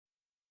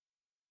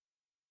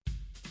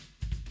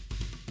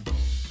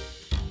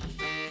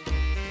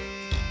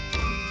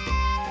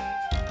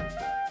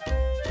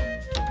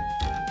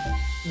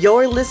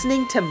You're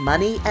listening to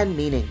Money and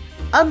Meaning,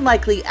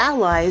 Unlikely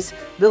Allies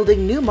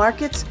Building New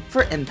Markets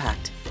for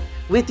Impact,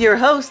 with your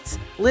hosts,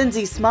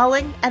 Lindsay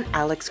Smalling and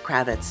Alex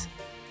Kravitz.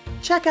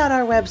 Check out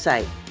our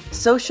website,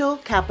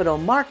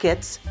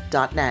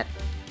 socialcapitalmarkets.net.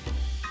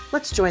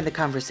 Let's join the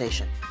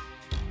conversation.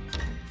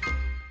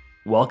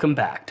 Welcome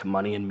back to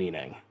Money and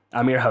Meaning.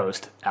 I'm your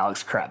host,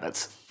 Alex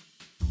Kravitz.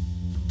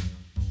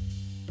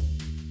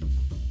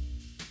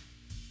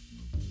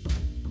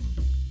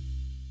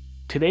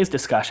 Today's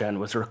discussion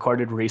was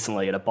recorded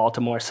recently at a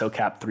Baltimore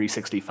SoCap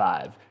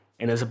 365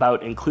 and is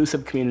about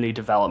inclusive community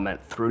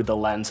development through the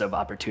lens of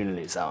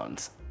opportunity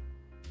zones.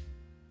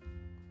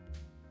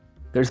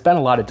 There's been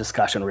a lot of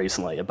discussion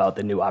recently about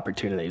the new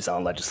opportunity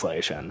zone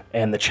legislation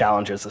and the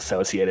challenges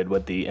associated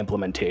with the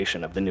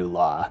implementation of the new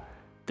law.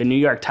 The New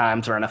York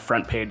Times ran a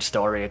front page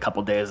story a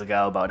couple days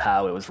ago about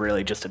how it was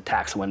really just a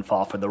tax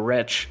windfall for the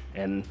rich,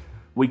 and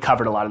we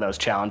covered a lot of those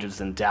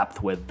challenges in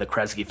depth with the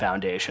Kresge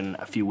Foundation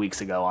a few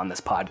weeks ago on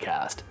this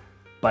podcast.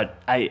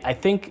 But I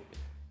think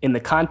in the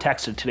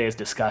context of today's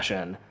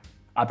discussion,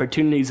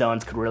 opportunity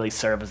zones could really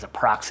serve as a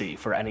proxy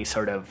for any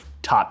sort of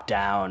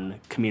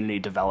top-down community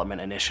development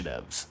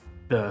initiatives.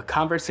 The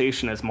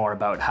conversation is more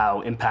about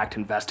how impact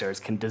investors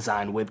can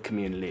design with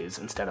communities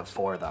instead of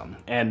for them.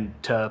 And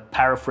to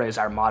paraphrase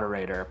our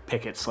moderator,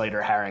 Pickett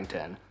Slater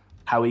Harrington,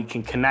 how we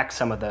can connect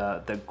some of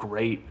the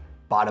great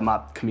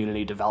bottom-up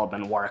community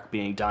development work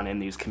being done in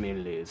these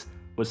communities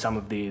with some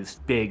of these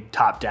big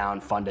top-down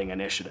funding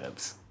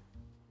initiatives.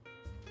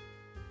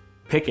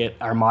 Pickett,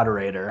 our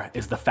moderator,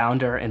 is the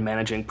founder and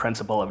managing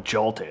principal of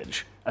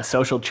Joltage, a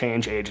social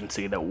change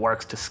agency that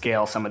works to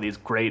scale some of these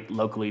great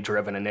locally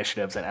driven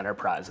initiatives and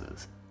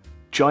enterprises.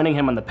 Joining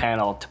him on the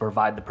panel to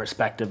provide the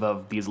perspective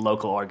of these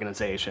local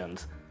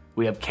organizations,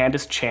 we have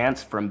Candace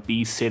Chance from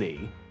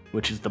B-City,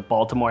 which is the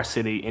Baltimore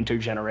City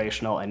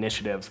Intergenerational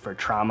Initiatives for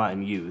Trauma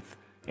and Youth,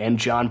 and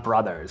John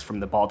Brothers from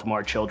the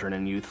Baltimore Children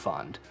and Youth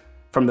Fund.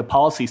 From the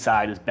policy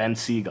side is Ben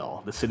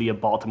Siegel, the City of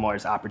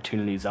Baltimore's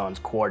Opportunity Zones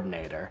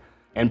coordinator,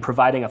 and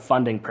providing a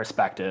funding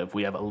perspective,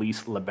 we have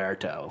Elise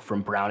Liberto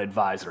from Brown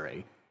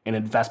Advisory, an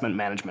investment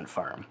management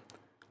firm.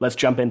 Let's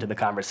jump into the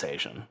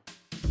conversation.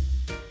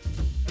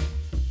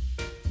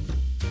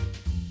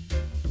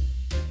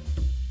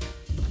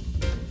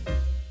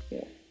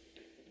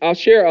 I'll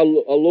share a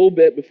little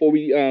bit before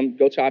we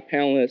go to our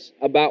panelists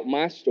about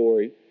my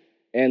story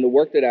and the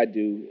work that I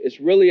do. It's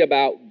really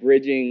about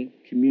bridging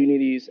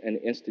communities and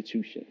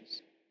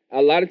institutions. A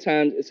lot of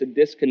times it's a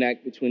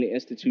disconnect between the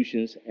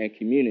institutions and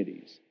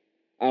communities.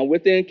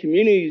 Within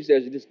communities,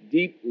 there's this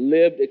deep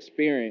lived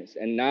experience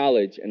and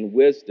knowledge and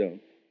wisdom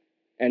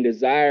and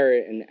desire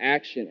and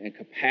action and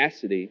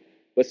capacity,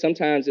 but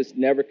sometimes it's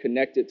never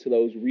connected to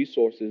those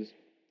resources.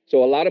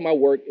 So a lot of my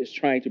work is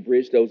trying to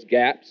bridge those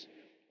gaps.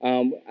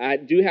 I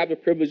do have the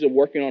privilege of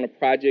working on a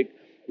project,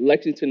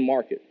 Lexington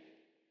Market.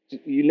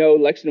 You know,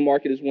 Lexington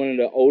Market is one of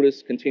the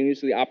oldest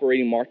continuously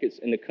operating markets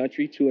in the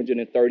country,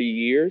 230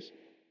 years.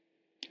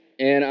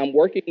 And I'm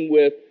working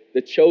with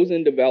the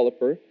chosen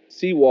developer,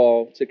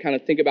 Seawall, to kind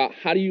of think about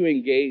how do you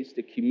engage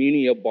the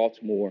community of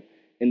Baltimore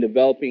in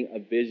developing a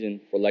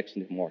vision for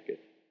Lexington Market.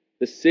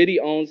 The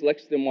city owns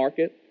Lexington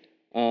Market.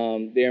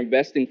 They're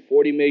investing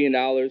 $40 million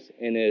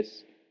in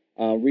its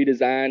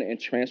redesign and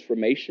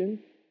transformation.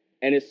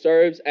 And it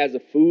serves as a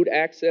food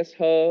access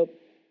hub,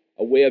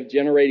 a way of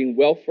generating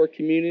wealth for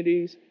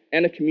communities,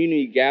 and a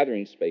community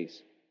gathering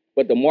space.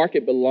 But the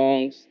market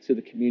belongs to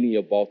the community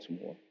of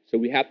Baltimore. So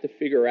we have to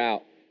figure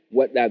out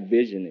what that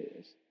vision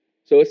is.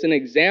 So it's an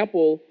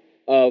example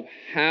of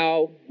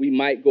how we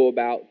might go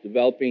about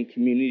developing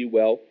community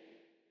wealth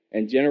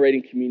and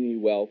generating community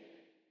wealth,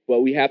 but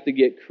we have to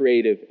get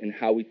creative in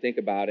how we think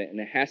about it, and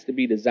it has to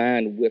be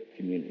designed with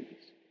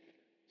communities.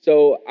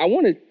 So I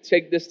want to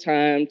take this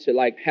time to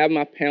have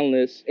my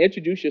panelists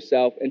introduce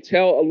yourself and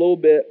tell a little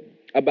bit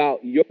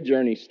about your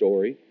journey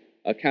story,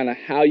 kind of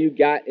how you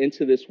got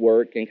into this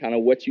work and kind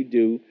of what you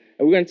do.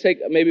 And we're going to take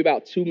maybe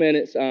about 2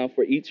 minutes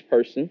for each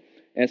person.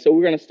 And so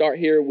we're going to start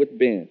here with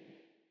Ben.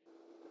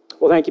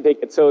 Well, thank you,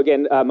 Pickett. So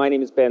again, my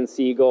name is Ben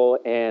Siegel,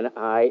 and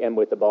I am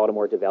with the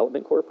Baltimore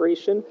Development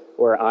Corporation,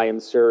 where I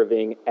am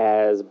serving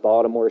as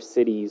Baltimore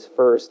City's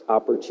first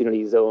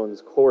Opportunity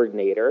Zones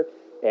coordinator,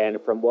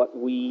 and from what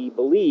we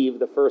believe,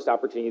 the first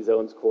Opportunity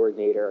Zones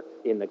coordinator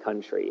in the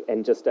country.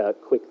 And just a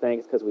quick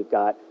thanks, because we've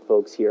got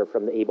folks here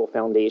from the Able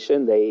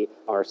Foundation. They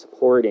are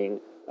supporting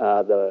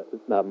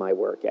my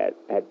work at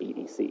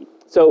BDC.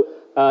 So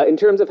in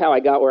terms of how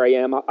I got where I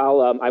am,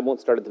 I won't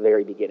start at the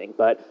very beginning,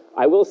 but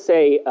I will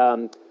say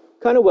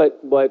kind of what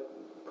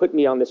put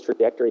me on this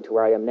trajectory to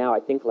where I am now. I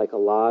think like a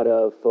lot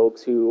of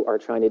folks who are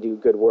trying to do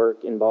good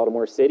work in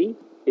Baltimore City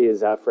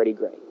is Freddie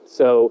Gray.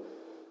 So,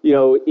 you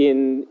know,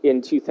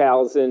 in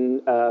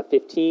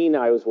 2015,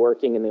 I was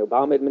working in the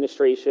Obama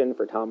administration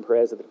for Tom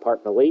Perez at the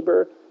Department of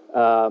Labor.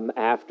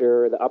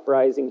 After the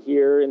uprising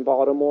here in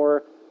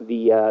Baltimore,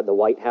 the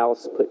White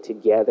House put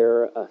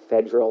together a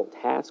federal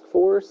task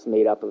force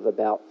made up of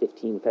about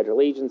 15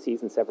 federal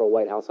agencies and several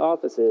White House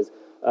offices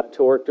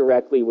to work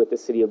directly with the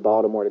city of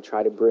Baltimore to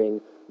try to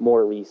bring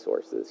more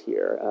resources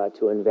here,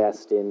 to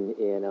invest in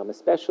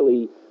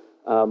especially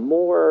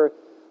more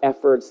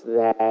efforts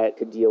that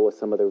could deal with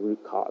some of the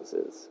root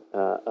causes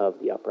of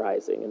the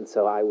uprising. And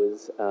so I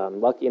was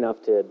lucky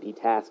enough to be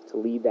tasked to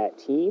lead that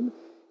team.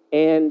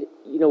 And,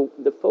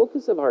 the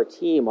focus of our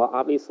team, well,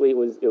 obviously it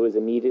was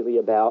immediately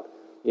about,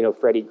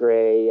 Freddie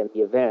Gray and the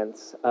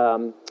events,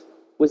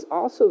 was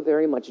also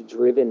very much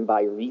driven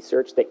by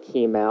research that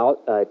came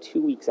out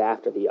 2 weeks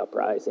after the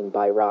uprising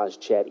by Raj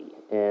Chetty.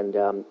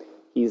 And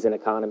he's an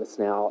economist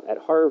now at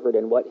Harvard.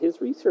 And what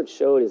his research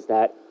showed is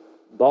that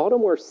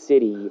Baltimore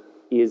City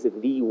is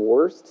the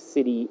worst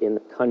city in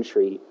the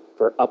country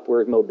for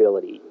upward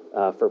mobility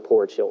for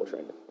poor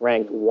children,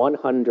 ranked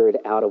 100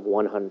 out of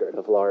 100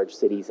 of large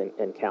cities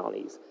and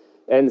counties.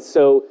 And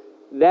so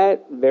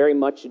that very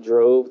much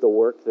drove the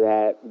work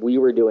that we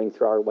were doing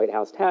through our White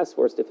House task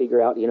force to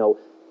figure out,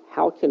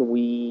 how can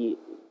we,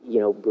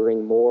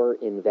 bring more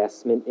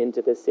investment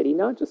into the city,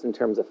 not just in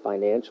terms of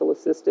financial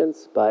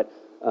assistance, but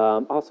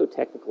also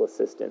technical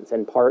assistance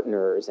and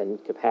partners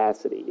and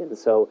capacity. And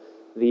so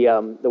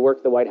the work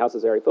of the White House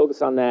is very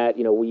focused on that.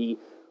 We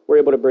were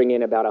able to bring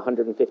in about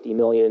 150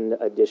 million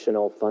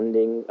additional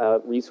funding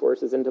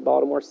resources into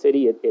Baltimore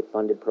City. It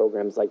funded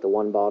programs like the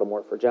One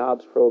Baltimore for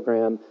Jobs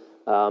program.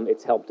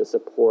 It's helped to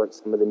support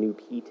some of the new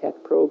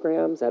P-Tech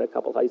programs at a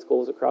couple high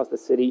schools across the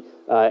city,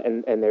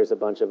 and there's a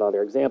bunch of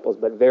other examples,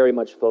 but very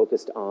much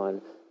focused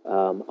on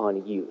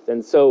youth.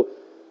 And so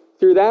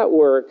through that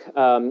work,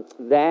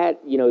 that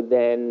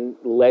then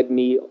led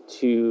me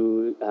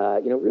to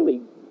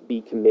really be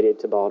committed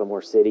to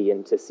Baltimore City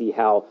and to see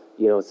how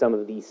some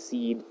of these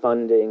seed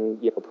funding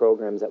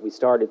programs that we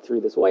started through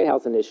this White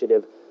House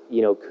initiative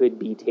could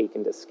be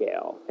taken to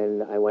scale.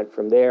 And I went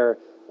from there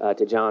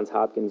to Johns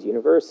Hopkins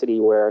University,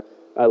 where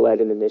I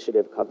led an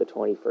initiative called the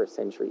 21st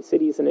Century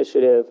Cities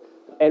Initiative.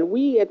 And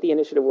we at the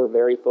initiative were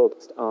very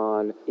focused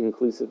on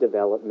inclusive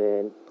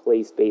development,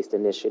 place-based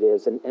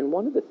initiatives. And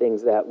one of the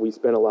things that we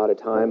spent a lot of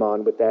time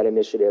on with that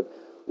initiative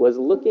was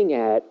looking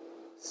at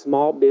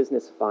small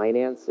business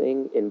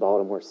financing in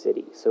Baltimore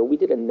City. So we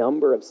did a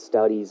number of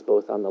studies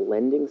both on the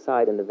lending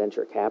side and the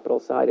venture capital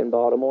side in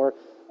Baltimore,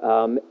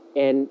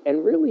 and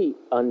really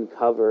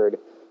uncovered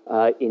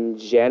in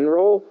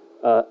general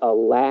a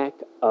lack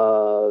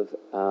of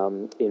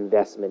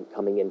investment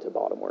coming into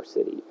Baltimore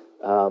City,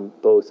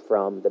 both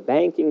from the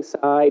banking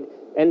side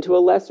and to a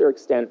lesser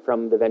extent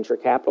from the venture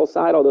capital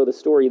side, although the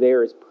story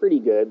there is pretty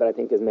good, but I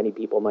think as many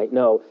people might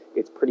know,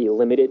 it's pretty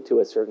limited to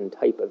a certain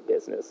type of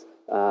business,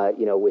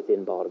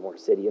 within Baltimore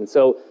City. And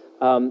so,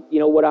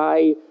 what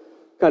I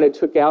kind of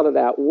took out of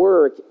that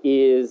work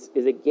is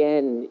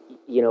again,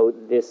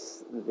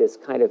 this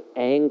kind of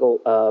angle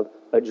of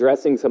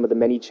addressing some of the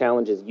many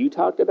challenges you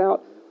talked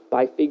about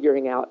by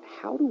figuring out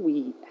how do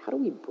we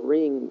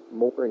bring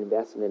more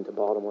investment into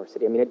Baltimore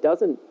City. I mean, it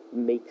doesn't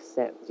make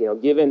sense,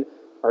 given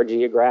our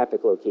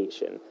geographic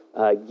location,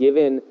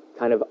 given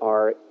kind of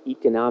our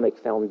economic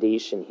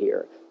foundation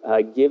here,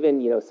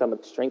 given some of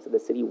the strengths of the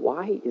city.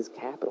 Why is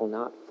capital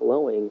not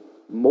flowing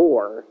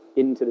more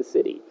into the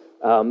city,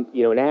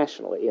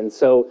 nationally? And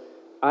so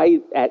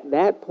at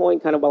that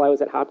point, kind of while I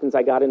was at Hopkins,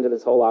 I got into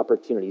this whole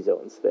opportunity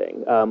zones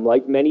thing.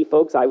 Like many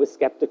folks, I was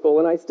skeptical,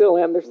 and I still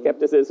am. There's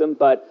skepticism,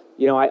 but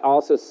I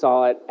also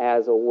saw it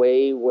as a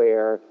way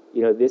where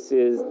this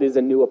is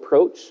a new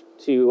approach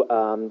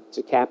to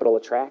capital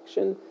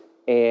attraction,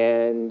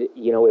 and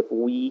if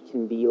we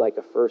can be like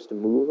a first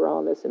mover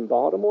on this in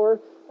Baltimore,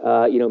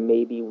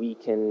 maybe we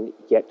can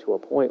get to a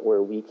point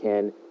where we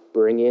can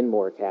bring in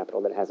more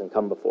capital that hasn't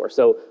come before.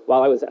 So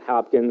while I was at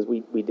Hopkins,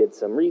 we did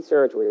some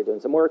research, we were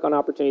doing some work on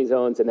opportunity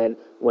zones, and then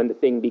when the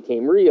thing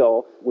became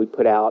real, we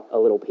put out a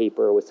little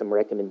paper with some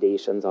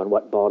recommendations on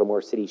what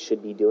Baltimore City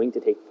should be doing to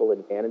take full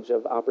advantage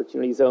of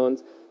opportunity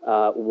zones.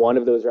 One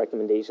of those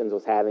recommendations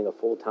was having a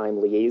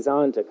full-time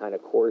liaison to kind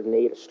of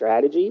coordinate a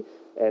strategy.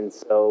 And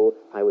so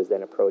I was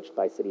then approached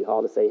by City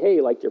Hall to say, hey,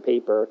 I liked your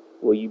paper,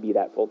 will you be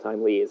that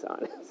full-time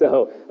liaison?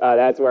 So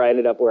that's where I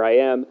ended up where I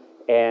am.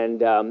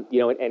 And,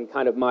 and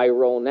kind of my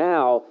role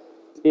now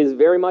is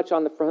very much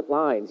on the front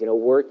lines,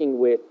 working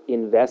with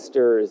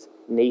investors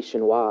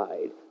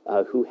nationwide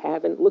who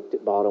haven't looked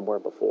at Baltimore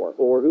before,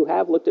 or who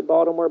have looked at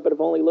Baltimore but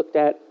have only looked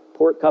at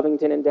Port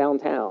Covington and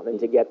downtown, and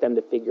to get them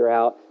to figure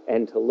out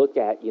and to look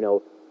at,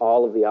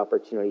 all of the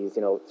opportunities,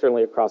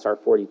 certainly across our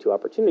 42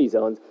 opportunity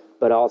zones,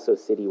 but also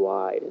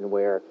citywide, and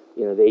where,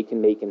 they can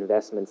make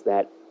investments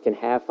that can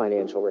have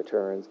financial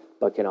returns,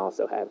 but can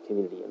also have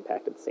community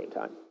impact at the same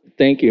time.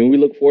 Thank you. And we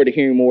look forward to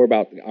hearing more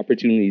about the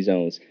opportunity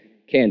zones.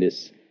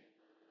 Candace.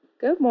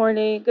 Good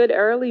morning. Good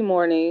early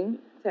morning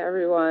to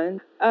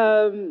everyone.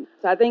 So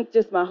I think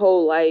just my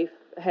whole life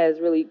has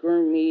really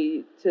groomed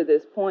me to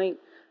this point.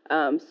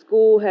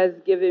 School has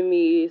given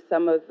me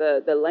some of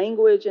the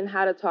language and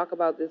how to talk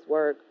about this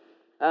work.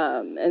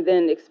 And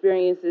then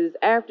experiences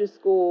after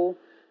school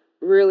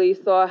really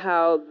saw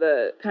how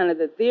the kind of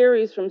the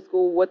theories from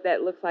school, what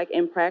that looks like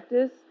in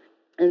practice,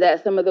 and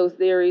that some of those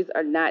theories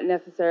are not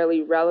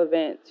necessarily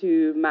relevant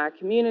to my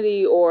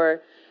community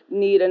or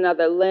need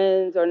another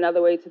lens or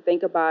another way to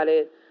think about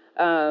it.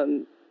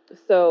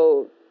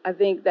 So I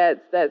think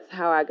that's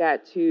how I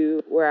got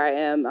to where I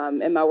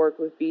am in my work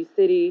with B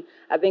City.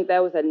 I think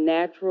that was a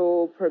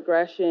natural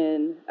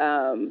progression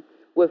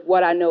with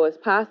what I know is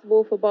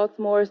possible for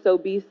Baltimore. So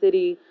B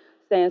City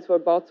stands for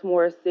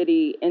Baltimore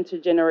City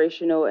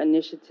Intergenerational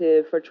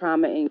Initiative for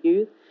Trauma in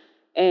Youth.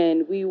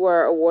 And we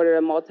were awarded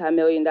a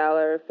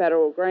multi-million-dollar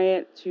federal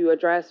grant to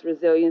address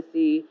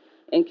resiliency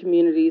in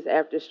communities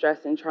after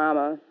stress and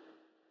trauma.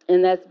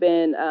 And that's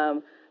been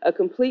a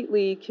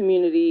completely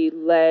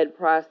community-led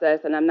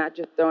process, and I'm not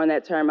just throwing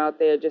that term out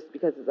there just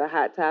because it's a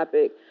hot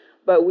topic,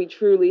 but we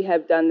truly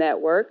have done that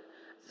work.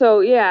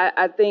 So yeah,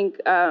 I think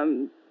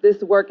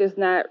this work is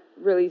not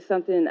really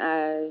something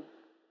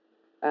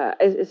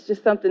it's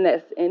just something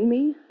that's in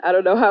me. I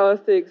don't know how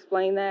else to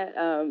explain that.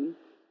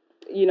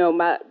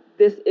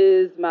 This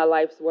is my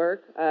life's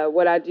work.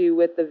 What I do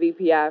with the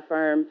VPI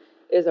firm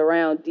is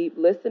around deep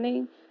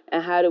listening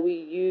and how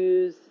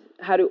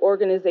do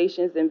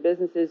organizations and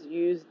businesses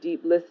use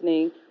deep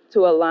listening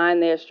to align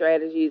their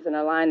strategies and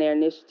align their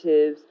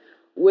initiatives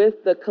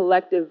with the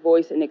collective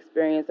voice and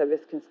experience of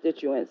its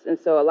constituents. And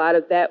so a lot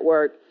of that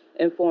work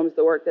informs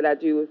the work that I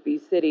do with B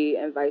City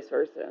and vice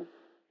versa.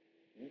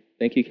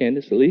 Thank you,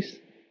 Candace. Elise?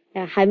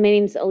 Hi, my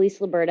name is Elise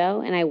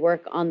Liberto, and I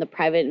work on the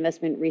private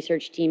investment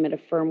research team at a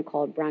firm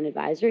called Brown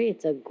Advisory.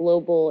 It's a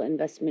global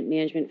investment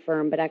management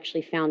firm, but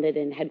actually founded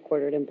and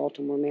headquartered in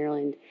Baltimore,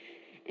 Maryland.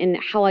 And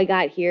how I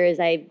got here is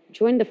I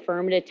joined the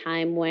firm at a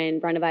time when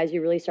Brown Advisory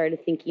really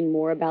started thinking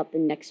more about the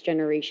next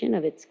generation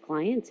of its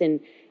clients, and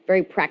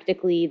very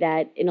practically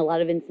that in a lot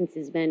of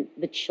instances meant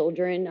the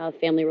children of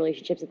family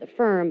relationships at the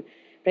firm.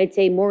 But I'd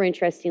say more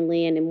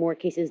interestingly, and in more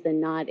cases than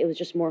not, it was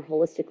just more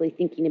holistically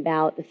thinking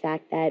about the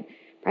fact that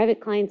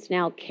private clients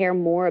now care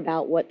more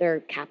about what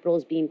their capital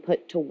is being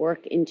put to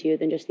work into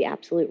than just the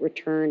absolute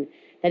return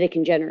that it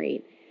can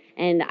generate.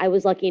 And I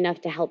was lucky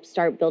enough to help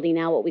start building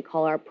out what we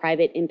call our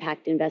private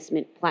impact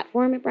investment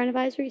platform at Brown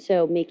Advisory.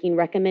 So making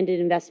recommended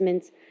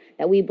investments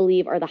that we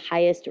believe are the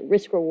highest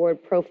risk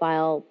reward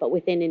profile, but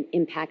within an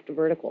impact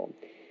vertical.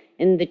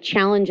 And the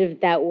challenge of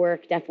that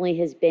work definitely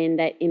has been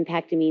that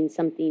impact means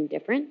something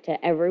different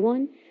to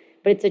everyone.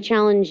 But it's a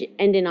challenge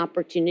and an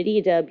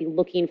opportunity to be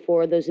looking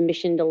for those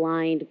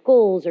mission-aligned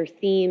goals or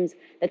themes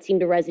that seem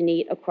to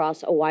resonate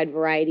across a wide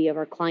variety of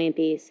our client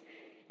base.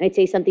 And I'd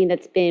say something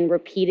that's been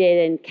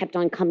repeated and kept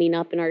on coming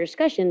up in our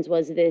discussions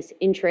was this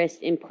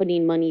interest in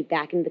putting money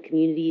back into the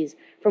communities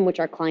from which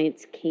our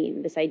clients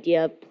came, this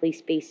idea of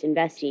place-based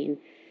investing.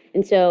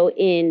 And so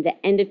in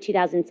the end of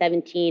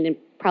 2017, and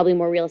probably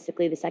more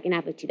realistically the second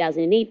half of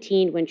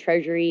 2018, when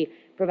Treasury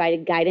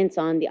provided guidance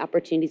on the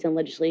opportunities and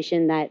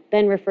legislation that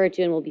Ben referred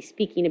to and will be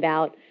speaking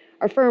about,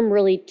 our firm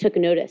really took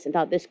notice and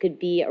thought this could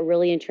be a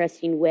really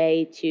interesting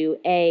way to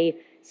A,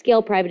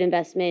 scale private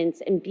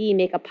investments, and B,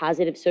 make a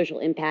positive social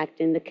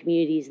impact in the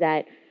communities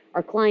that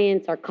our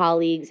clients, our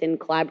colleagues, and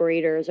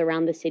collaborators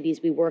around the cities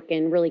we work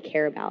in really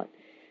care about.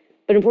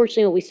 But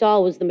unfortunately, what we saw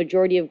was the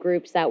majority of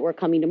groups that were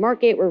coming to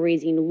market were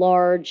raising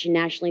large,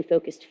 nationally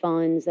focused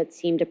funds that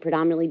seemed to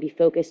predominantly be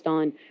focused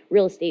on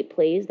real estate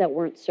plays that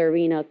weren't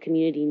serving a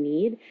community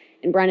need.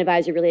 And Brown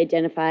Advisory really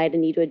identified a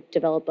need to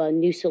develop a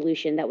new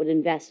solution that would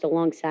invest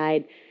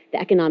alongside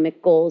the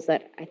economic goals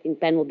that I think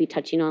Ben will be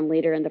touching on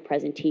later in the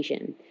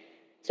presentation.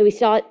 So we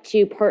sought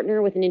to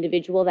partner with an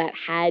individual that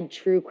had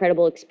true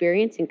credible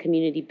experience in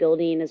community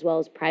building as well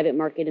as private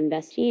market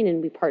investing.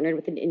 And we partnered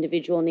with an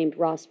individual named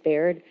Ross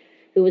Baird,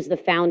 who was the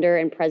founder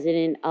and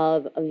president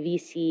of a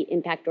VC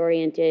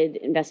impact-oriented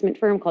investment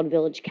firm called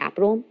Village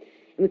Capital. And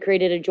we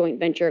created a joint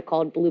venture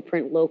called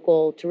Blueprint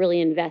Local to really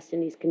invest in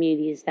these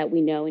communities that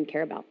we know and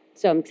care about.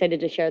 So I'm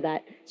excited to share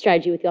that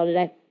strategy with you all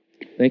today.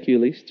 Thank you,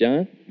 Elise.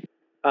 John?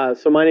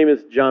 So my name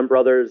is John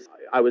Brothers.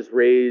 I was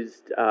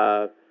raised,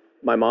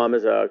 my mom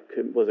was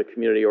a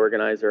community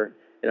organizer,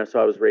 and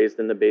so I was raised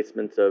in the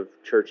basements of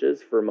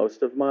churches for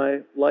most of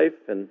my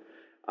life, and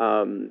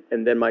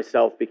then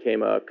myself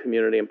became a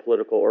community and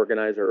political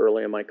organizer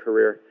early in my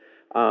career,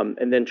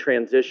 and then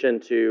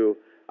transitioned to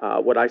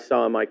what I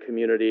saw in my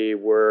community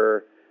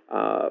were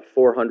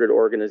 400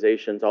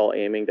 organizations all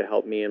aiming to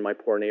help me and my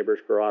poor neighbors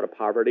grow out of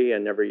poverty,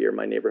 and every year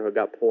my neighborhood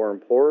got poorer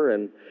and poorer.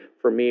 And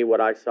for me, what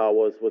I saw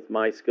was, with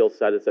my skill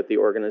set, is that the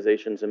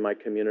organizations in my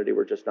community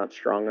were just not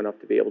strong enough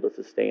to be able to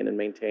sustain and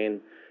maintain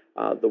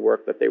the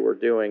work that they were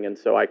doing. And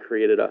so I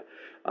created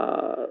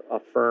a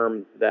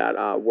firm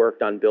that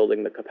worked on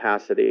building the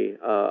capacity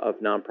of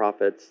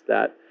nonprofits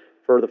that,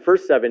 for the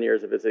first 7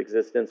 years of its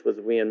existence, was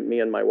me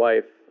and my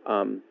wife.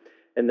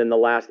 And then the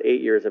last 8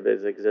 years of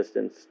its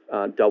existence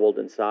doubled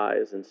in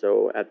size. And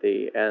so at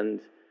the end,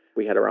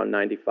 we had around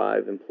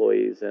 95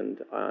 employees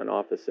and an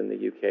office in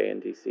the UK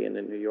and DC and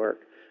in New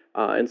York.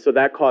 And so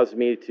that caused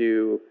me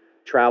to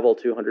travel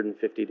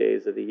 250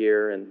 days of the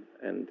year.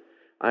 And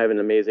I have an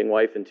amazing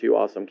wife and two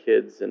awesome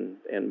kids,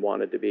 and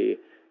wanted to be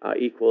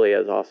equally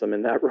as awesome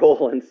in that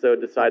role, and so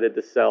decided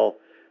to sell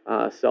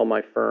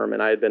my firm.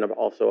 And I had been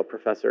also a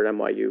professor at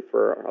NYU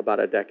for about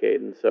a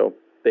decade, and so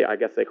I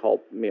guess they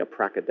call me a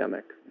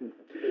pracademic,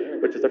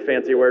 which is a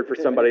fancy word for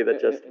somebody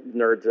that just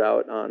nerds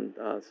out on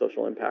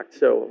social impact.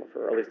 So,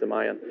 for at least in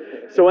my end.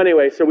 So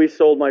anyway, so we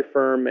sold my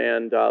firm,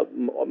 and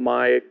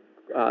my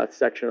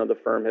section of the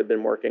firm had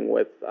been working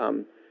with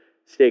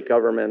state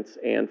governments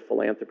and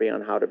philanthropy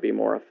on how to be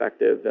more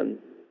effective, and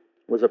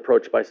was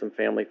approached by some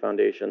family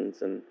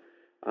foundations, and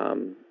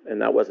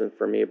that wasn't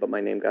for me, but my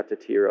name got to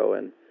TIRO,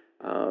 and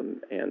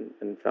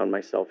found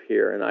myself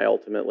here. And I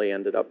ultimately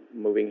ended up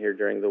moving here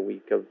during the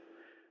week of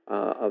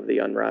the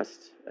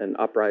unrest and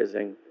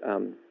uprising.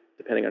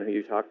 Depending on who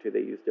you talk to, they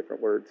use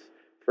different words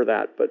for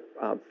that. But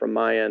from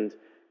my end,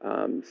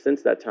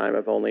 since that time,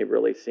 I've only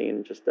really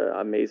seen just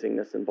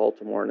amazingness in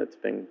Baltimore, and it's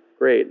been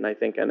great. And I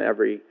think on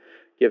every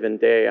given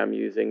day, I'm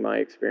using my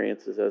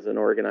experiences as an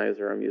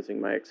organizer, I'm using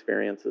my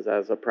experiences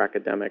as a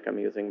pracademic, I'm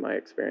using my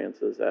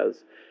experiences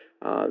as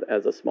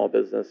a small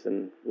business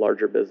and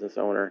larger business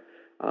owner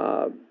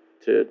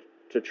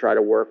to try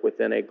to work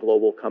within a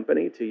global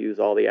company, to use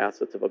all the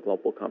assets of a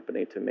global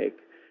company to make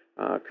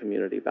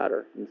community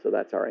better. And so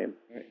that's our aim.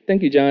 All right.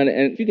 Thank you, John.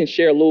 And if you can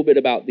share a little bit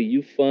about the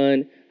Youth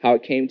Fund, how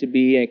it came to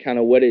be, and kind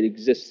of what it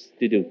exists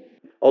to do.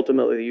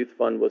 Ultimately, the Youth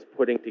Fund was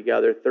putting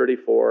together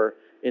 34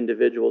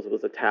 individuals. It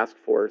was a task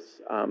force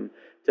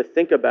to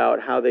think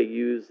about how they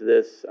use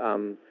this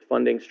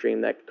funding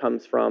stream that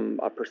comes from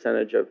a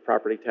percentage of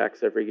property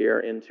tax every year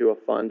into a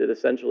fund. It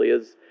essentially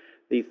is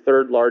the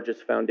third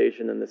largest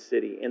foundation in the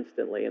city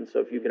instantly. And so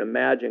if you can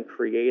imagine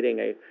creating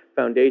a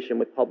foundation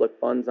with public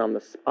funds on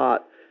the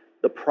spot,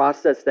 the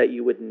process that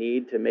you would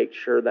need to make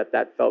sure that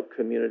that felt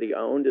community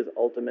owned is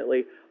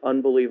ultimately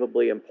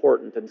unbelievably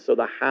important. And so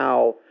the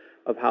how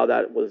of how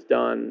that was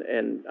done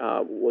and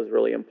was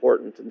really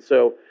important. And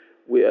so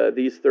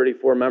these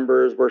 34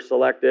 members were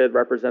selected,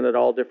 represented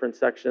all different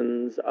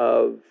sections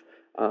of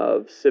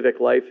civic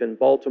life in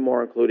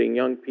Baltimore, including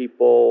young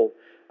people,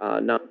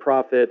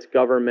 nonprofits,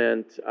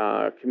 government,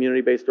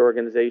 community-based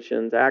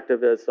organizations,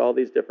 activists, all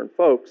these different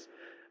folks.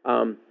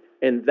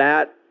 And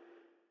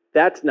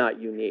that's not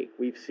unique.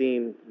 We've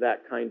seen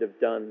that kind of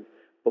done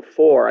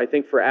before. I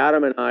think for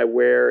Adam and I,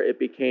 where it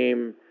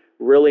became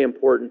really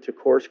important to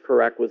course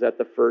correct was at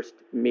the first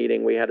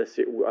meeting. We had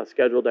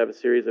scheduled to have a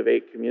series of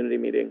 8 community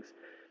meetings.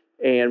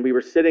 And we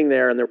were sitting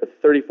there, and there were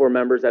 34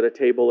 members at a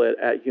table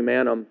at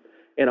Humanum,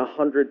 and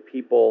 100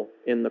 people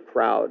in the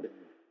crowd.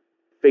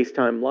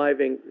 FaceTime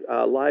living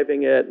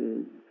it,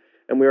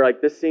 and we were like,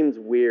 this seems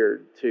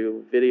weird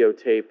to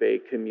videotape a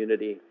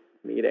community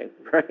meeting,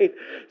 right?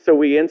 So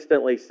we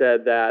instantly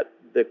said that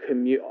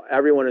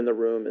everyone in the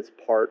room is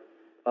part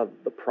of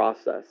the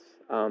process.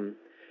 And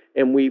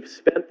we've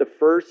spent the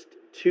first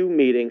 2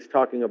 meetings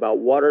talking about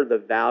what are the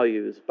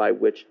values by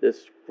which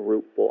this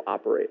group will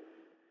operate.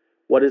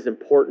 What is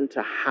important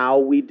to how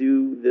we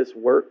do this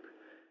work.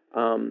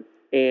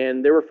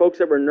 And there were folks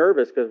that were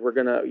nervous because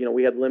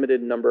we had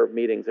limited number of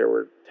meetings. There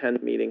were 10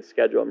 meetings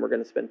scheduled, and we're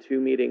going to spend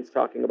 2 meetings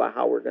talking about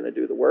how we're going to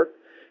do the work.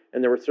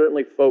 And there were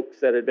certainly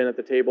folks that had been at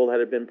the table that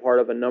had been part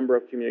of a number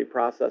of community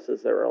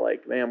processes that were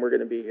like, man, we're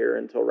going to be here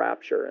until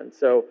rapture. And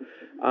so,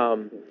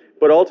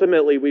 but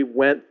ultimately we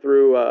went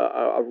through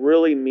a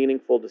really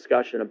meaningful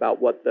discussion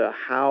about what the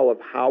how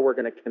of how we're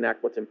going to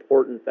connect, what's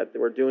important, that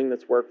we're doing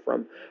this work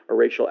from a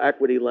racial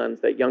equity lens,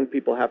 that young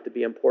people have to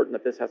be important,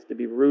 that this has to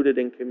be rooted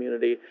in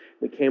community.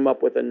 We came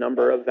up with a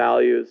number of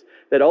values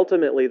that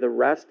ultimately the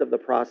rest of the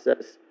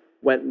process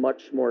went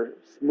much more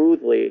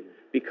smoothly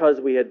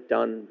because we had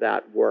done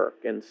that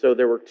work. And so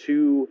there were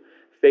 2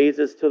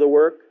 phases to the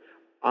work.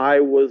 I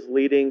was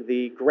leading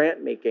the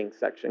grant making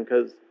section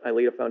because I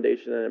lead a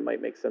foundation and it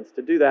might make sense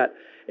to do that.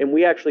 And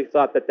we actually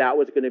thought that that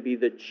was going to be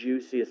the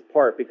juiciest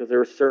part, because there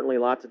was certainly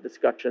lots of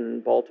discussion in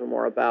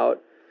Baltimore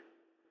about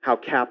how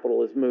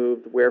capital is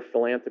moved, where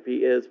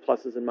philanthropy is,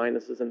 pluses and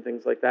minuses and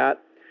things like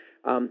that.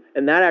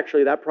 And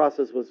that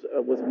process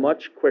was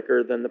much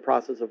quicker than the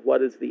process of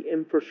what is the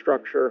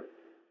infrastructure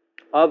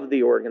of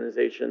the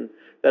organization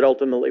that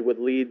ultimately would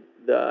lead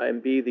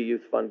and be the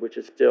Youth Fund, which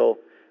is still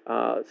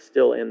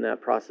in that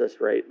process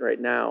right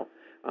now,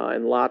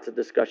 and lots of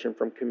discussion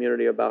from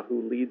community about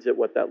who leads it,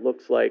 what that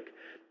looks like.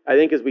 I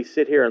think as we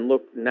sit here and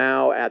look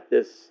now at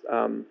this,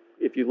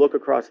 if you look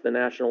across the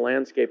national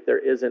landscape, there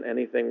isn't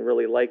anything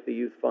really like the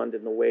Youth Fund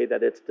in the way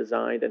that it's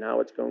designed and how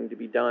it's going to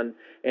be done,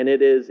 and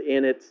it is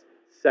in its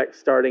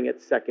starting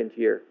its 2nd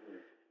year.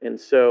 And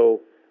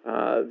so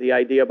the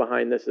idea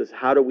behind this is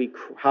how do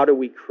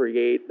we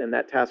create, and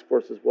that task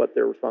force is what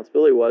their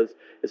responsibility was,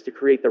 is to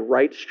create the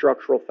right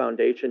structural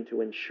foundation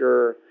to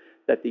ensure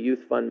that the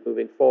Youth Fund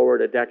moving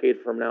forward a decade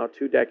from now,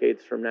 2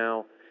 decades from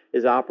now,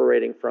 is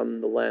operating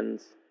from the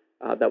lens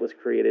that was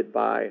created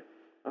by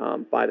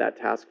that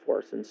task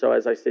force. And so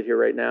as I sit here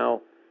right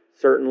now,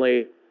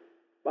 certainly,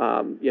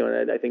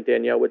 and I think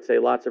Danielle would say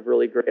lots of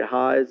really great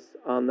highs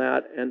on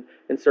that, and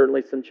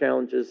certainly some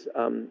challenges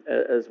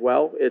as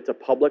well. It's a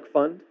public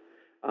fund.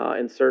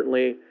 And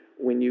certainly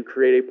when you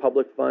create a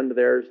public fund,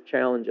 there's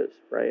challenges,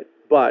 right?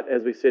 But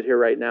as we sit here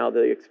right now,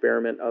 the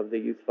experiment of the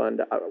youth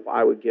fund,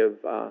 I would give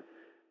a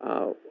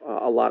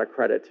lot of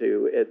credit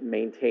to it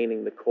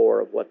maintaining the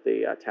core of what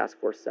the task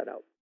force set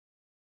out.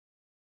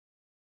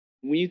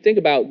 When you think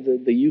about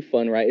the youth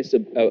fund, right, it's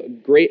a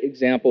great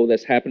example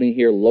that's happening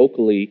here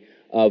locally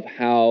of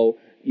how,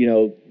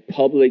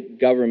 public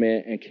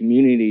government and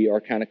community are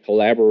kind of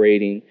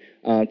collaborating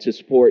to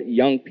support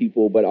young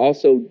people, but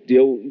also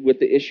deal with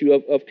the issue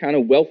of kind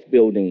of wealth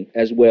building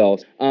as well.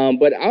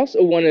 But I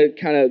also want to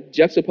kind of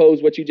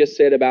juxtapose what you just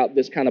said about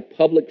this kind of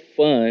public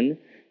fund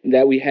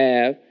that we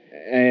have,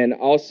 and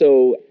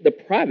also the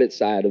private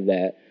side of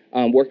that,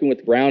 working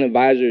with Brown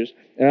Advisors.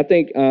 And I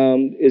think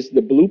is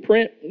the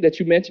Blueprint that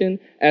you mentioned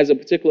as a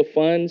particular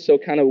fund. So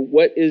kind of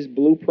what is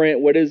Blueprint?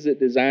 What is it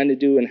designed to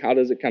do? And how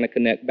does it kind of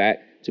connect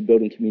back to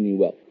building community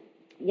wealth?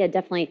 Yeah,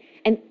 definitely.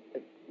 And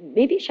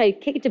maybe should I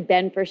kick it to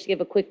Ben first to give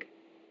a quick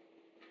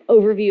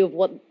overview of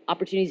what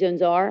opportunity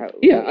zones are?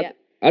 Yeah.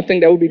 I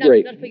think that would be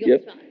great. Not put you on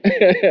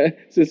the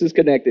spot. Since it's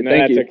connected. No,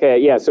 Thank you. that's okay.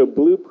 Yeah, so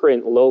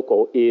Blueprint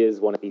Local is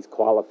one of these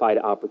qualified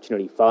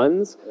opportunity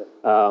funds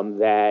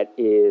that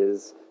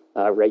is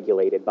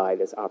regulated by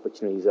this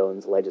Opportunity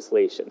Zones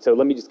legislation. So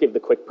let me just give the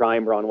quick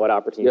primer on what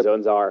Opportunity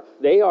Zones are.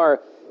 They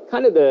are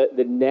kind of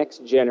the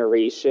next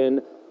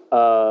generation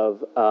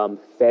of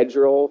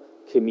federal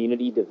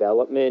community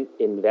development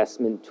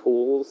investment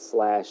tools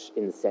 /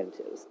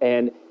 incentives.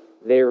 And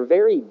they're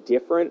very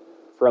different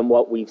from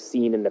what we've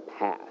seen in the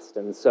past.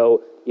 And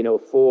so,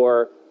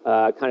 for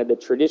kind of the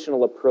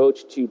traditional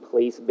approach to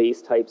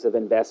place-based types of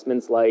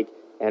investments like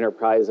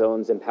enterprise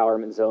zones,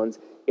 empowerment zones,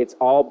 it's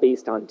all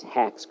based on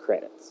tax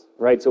credits,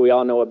 right? So we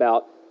all know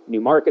about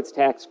new markets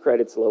tax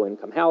credits,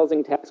 low-income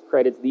housing tax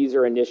credits. These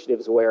are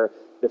initiatives where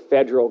the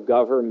federal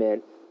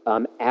government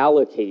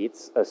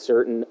allocates a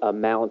certain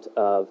amount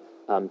of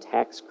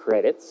tax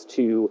credits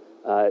to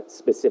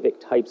specific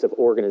types of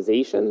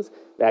organizations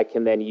that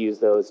can then use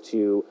those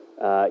to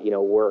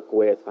work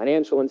with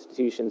financial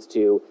institutions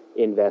to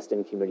invest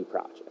in community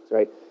projects,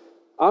 right?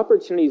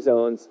 Opportunity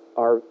zones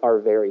are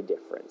very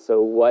different.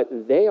 So what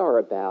they are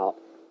about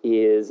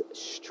is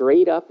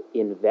straight up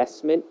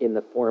investment in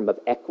the form of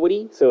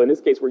equity. So in this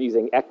case, we're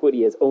using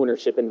equity as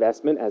ownership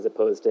investment as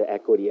opposed to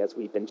equity as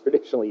we've been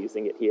traditionally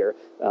using it here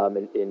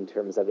in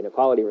terms of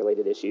inequality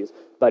related issues.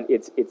 But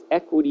it's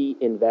equity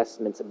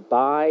investments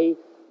by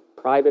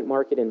private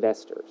market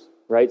investors,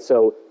 right?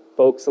 So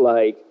folks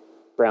like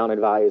Brown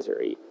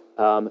Advisory,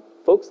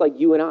 folks like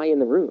you and I in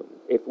the room,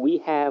 if we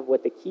have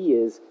what the key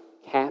is,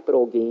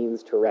 capital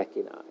gains to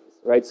recognize,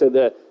 right? So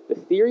the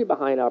theory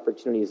behind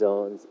opportunity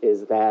zones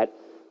is that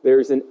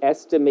there's an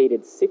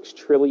estimated $6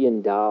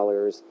 trillion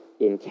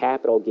in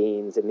capital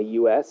gains in the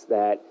U.S.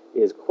 that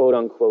is, quote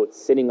unquote,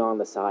 sitting on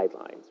the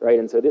sidelines, right?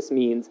 And so this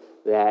means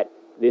that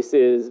this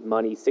is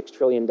money, $6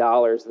 trillion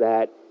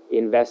that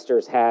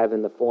investors have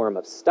in the form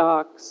of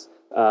stocks,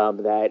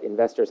 that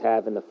investors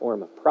have in the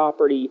form of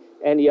property,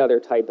 any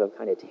other type of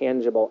kind of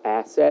tangible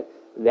asset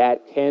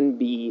that can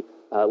be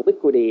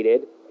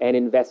liquidated and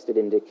invested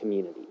into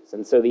communities.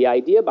 And so the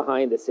idea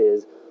behind this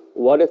is,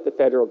 what if the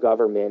federal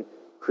government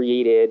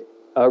created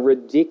a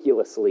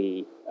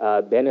ridiculously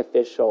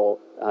beneficial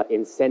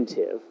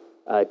incentive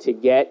to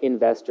get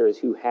investors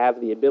who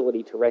have the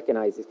ability to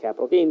recognize these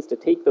capital gains to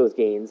take those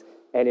gains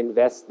and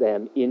invest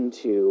them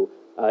into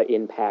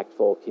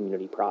impactful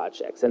community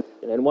projects. And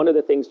then one of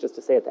the things, just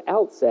to say at the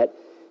outset,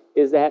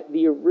 is that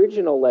the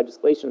original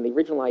legislation, the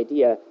original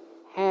idea,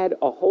 had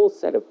a whole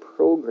set of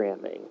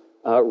programming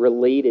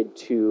related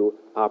to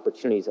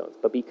opportunity zones.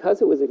 But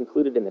because it was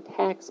included in the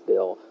tax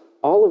bill,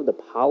 all of the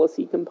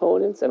policy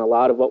components and a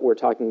lot of what we're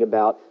talking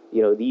about,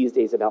 these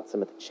days about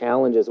some of the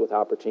challenges with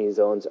opportunity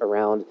zones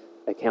around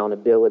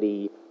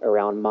accountability,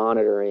 around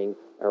monitoring,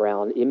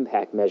 around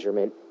impact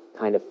measurement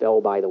kind of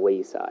fell by the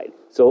wayside.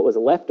 So what was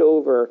left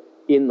over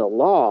in the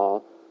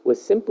law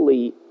was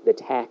simply the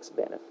tax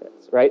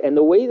benefits, right? And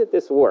the way that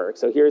this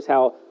works, so here's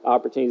how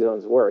opportunity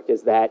zones work,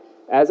 is that,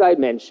 as I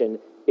mentioned,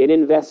 an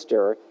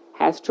investor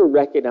has to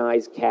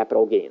recognize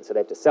capital gains. So they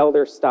have to sell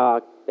their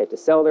stock, they have to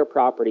sell their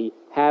property,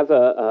 have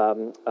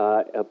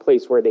a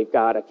place where they've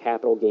got a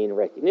capital gain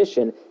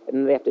recognition, and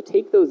then they have to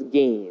take those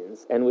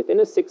gains, and within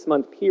a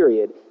 6-month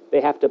period, they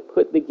have to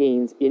put the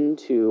gains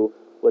into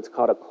what's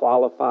called a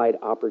qualified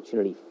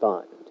opportunity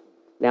fund.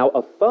 Now,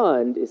 a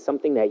fund is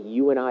something that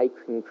you and I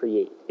can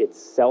create. It's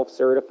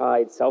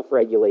self-certified,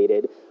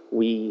 self-regulated.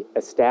 We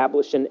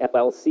establish an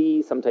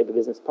LLC, some type of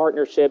business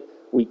partnership.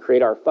 We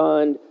create our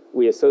fund.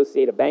 We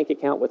associate a bank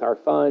account with our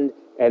fund,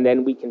 and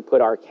then we can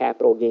put our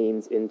capital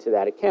gains into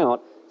that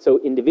account. So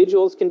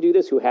individuals can do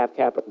this who have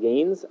capital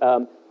gains,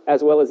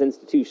 as well as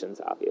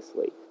institutions,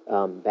 obviously.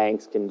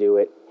 Banks can do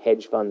it,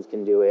 hedge funds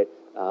can do it,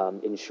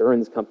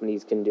 insurance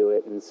companies can do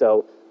it. And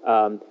so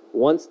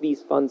once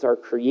these funds are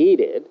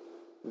created,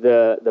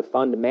 the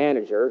fund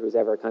manager, who's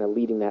ever kind of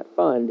leading that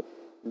fund,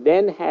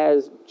 then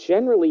has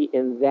generally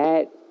in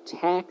that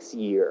tax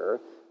year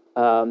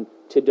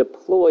to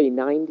deploy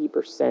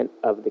 90%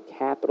 of the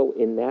capital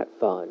in that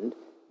fund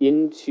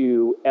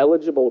into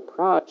eligible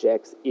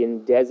projects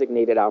in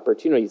designated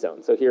opportunity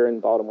zones. So here in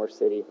Baltimore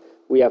City,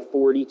 we have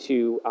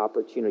 42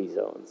 opportunity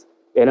zones.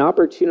 An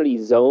opportunity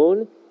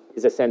zone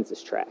is a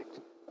census tract.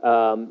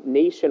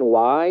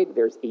 Nationwide,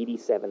 there's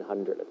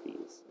 8,700 of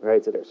these,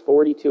 right? So there's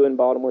 42 in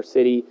Baltimore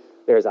City,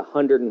 there's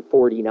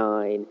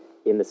 149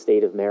 in the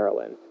state of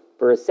Maryland.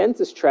 For a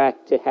census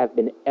tract to have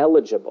been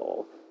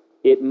eligible,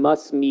 it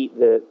must meet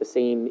the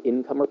same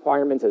income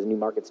requirements as New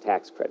Markets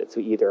tax credit.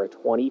 So either a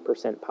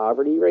 20%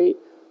 poverty rate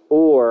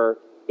or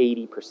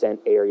 80%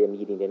 area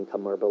median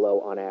income or below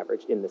on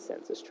average in the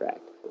census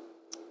tract.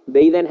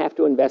 They then have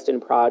to invest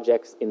in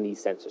projects in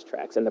these census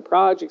tracts. And the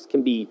projects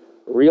can be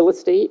real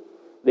estate,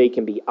 they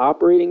can be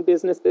operating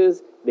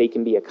businesses, they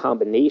can be a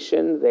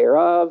combination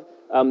thereof.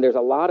 There's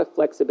a lot of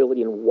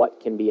flexibility in what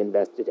can be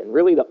invested in.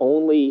 Really the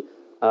only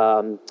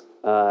kind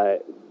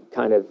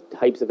of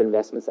types of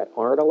investments that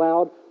aren't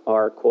allowed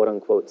are quote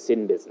unquote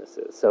sin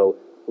businesses. So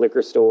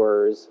liquor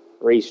stores,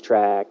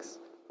 racetracks,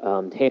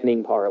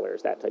 tanning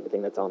parlors, that type of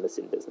thing that's on the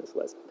sin business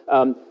list.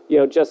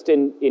 Just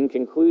in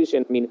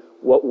conclusion, I mean,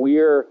 what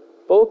we're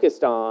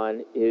focused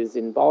on is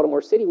in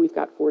Baltimore City, we've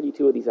got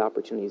 42 of these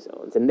opportunity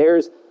zones. And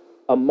there's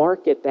a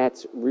market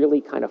that's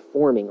really kind of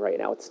forming right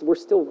now. We're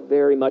still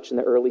very much in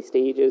the early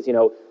stages.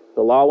 The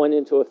law went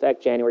into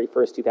effect January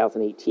 1st,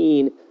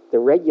 2018. The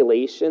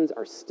regulations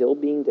are still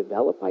being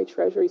developed by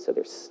Treasury, so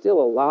there's still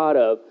a lot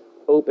of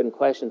open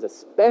questions,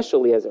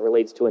 especially as it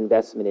relates to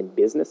investment in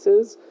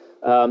businesses.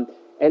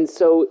 And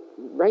so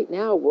right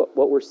now,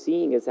 what we're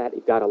seeing is that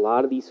you've got a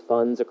lot of these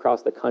funds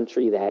across the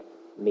country that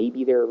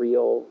maybe they're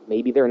real,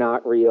 maybe they're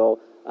not real.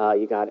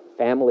 You got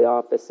family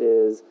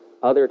offices,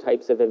 other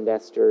types of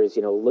investors,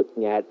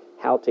 looking at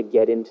how to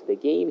get into the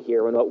game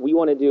here. And what we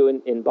want to do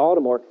in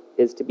Baltimore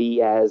is to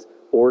be as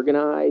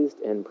organized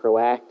and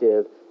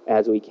proactive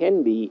as we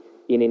can be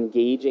in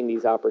engaging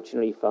these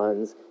opportunity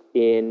funds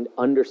in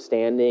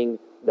understanding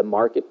the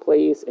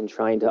marketplace and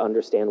trying to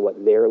understand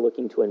what they're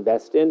looking to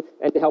invest in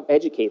and to help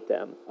educate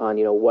them on,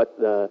 what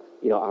the,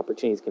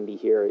 opportunities can be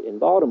here in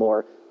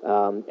Baltimore,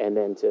 and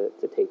then to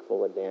take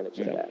full advantage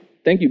of that.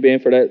 Thank you, Ben,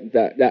 for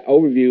that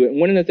overview. And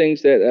one of the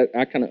things that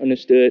I kind of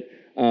understood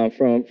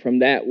from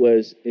that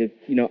was if,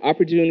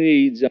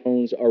 opportunity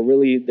zones are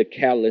really the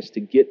catalyst to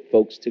get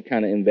folks to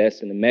kind of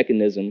invest in the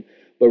mechanism,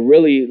 but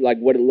really like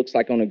what it looks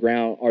like on the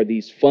ground are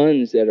these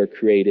funds that are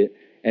created,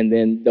 and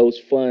then those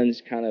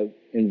funds kind of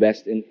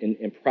invest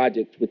in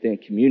projects within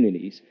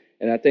communities.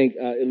 And I think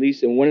at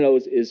least in one of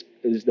those is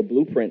the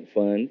Blueprint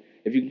Fund.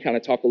 If you can kind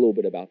of talk a little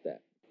bit about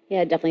that.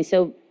 Yeah, definitely.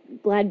 So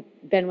glad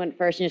Ben went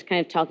first and just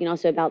kind of talking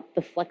also about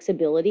the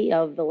flexibility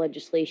of the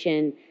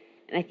legislation.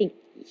 And I think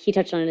he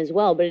touched on it as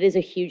well, but it is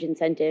a huge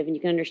incentive, and you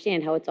can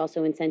understand how it's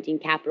also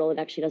incenting capital. It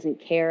actually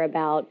doesn't care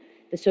about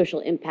the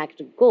social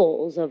impact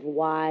goals of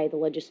why the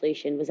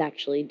legislation was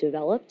actually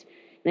developed.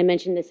 And I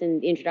mentioned this in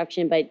the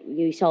introduction, but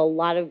you saw a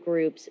lot of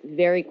groups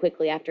very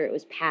quickly after it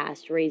was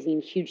passed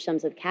raising huge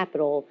sums of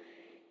capital,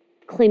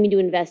 claiming to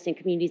invest in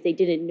communities they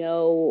didn't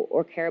know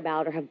or care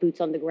about or have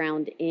boots on the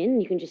ground in.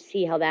 You can just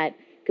see how that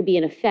could be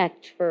an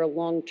effect for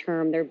long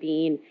term, there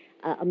being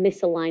a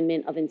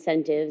misalignment of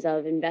incentives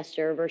of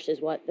investor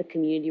versus what the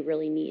community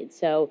really needs.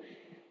 So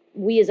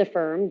we as a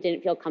firm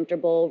didn't feel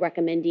comfortable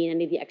recommending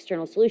any of the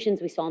external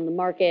solutions we saw in the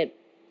market.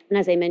 And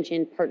as I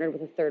mentioned, partnered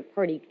with a third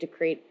party to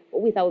create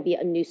what we thought would be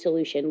a new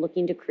solution,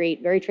 looking to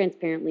create very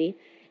transparently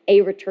a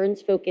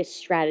returns-focused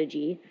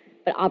strategy,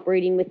 but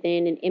operating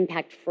within an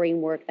impact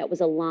framework that was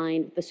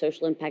aligned with the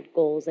social impact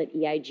goals that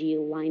EIG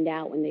lined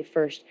out when they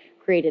first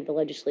created the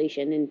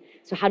legislation. And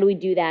so how do we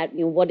do that?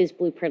 What is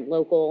Blueprint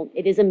Local?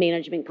 It is a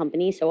management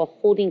company, so a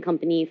holding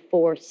company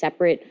for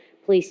separate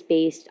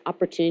place-based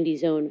opportunity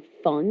zone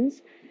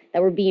funds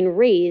that were being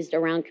raised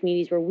around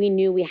communities where we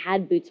knew we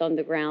had boots on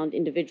the ground,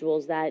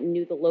 individuals that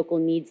knew the local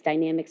needs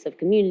dynamics of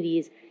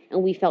communities,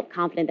 and we felt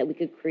confident that we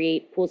could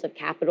create pools of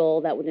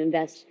capital that would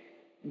invest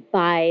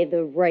by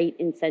the right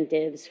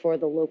incentives for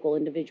the local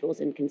individuals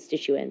and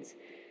constituents.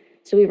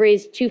 So we've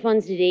raised two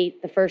funds to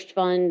date. The first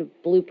fund,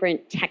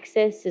 Blueprint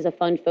Texas, is a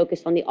fund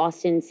focused on the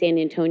Austin-San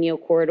Antonio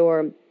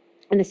corridor.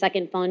 And the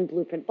second fund,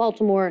 Blueprint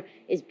Baltimore,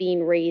 is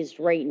being raised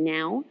right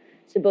now.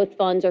 So both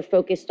funds are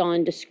focused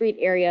on discrete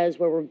areas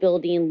where we're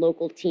building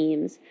local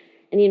teams.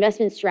 And the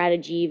investment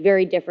strategy,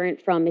 very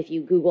different from if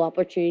you Google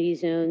opportunity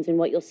zones, and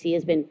what you'll see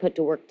has been put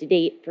to work to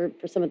date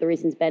for some of the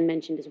reasons Ben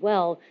mentioned as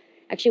well.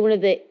 Actually, one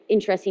of the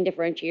interesting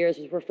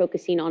differentiators is we're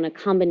focusing on a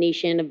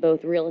combination of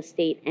both real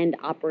estate and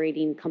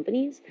operating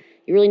companies.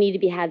 You really need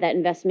to have that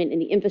investment in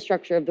the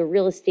infrastructure of the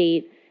real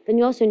estate. Then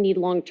you also need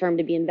long-term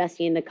to be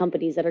investing in the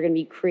companies that are going to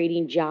be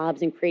creating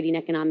jobs and creating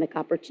economic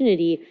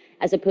opportunity,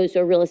 as opposed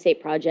to a real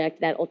estate project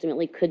that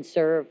ultimately could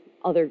serve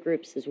other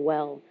groups as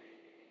well.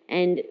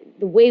 And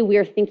the way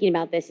we're thinking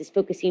about this is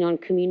focusing on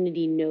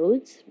community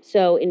nodes.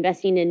 So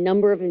investing in a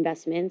number of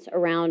investments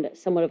around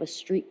somewhat of a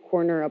street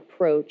corner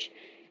approach.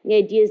 The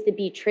idea is to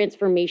be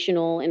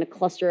transformational in a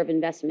cluster of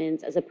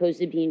investments, as opposed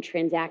to being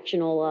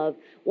transactional of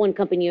one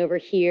company over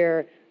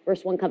here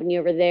versus one company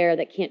over there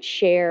that can't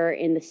share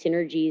in the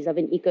synergies of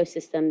an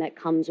ecosystem that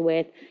comes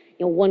with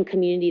one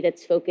community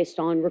that's focused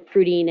on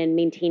recruiting and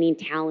maintaining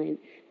talent,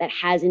 that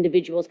has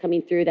individuals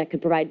coming through that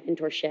could provide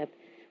mentorship,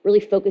 really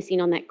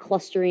focusing on that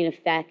clustering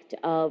effect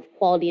of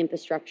quality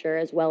infrastructure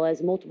as well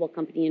as multiple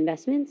company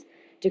investments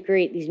to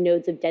create these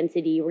nodes of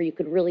density where you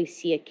could really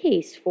see a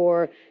case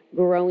for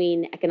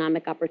growing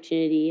economic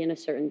opportunity in a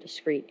certain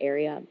discrete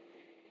area.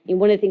 And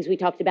one of the things we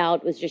talked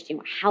about was just,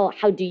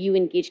 how do you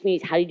engage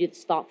communities? How do you do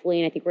this thoughtfully?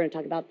 And I think we're going to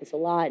talk about this a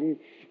lot. And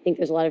I think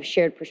there's a lot of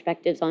shared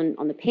perspectives on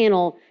the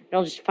panel. But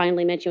I'll just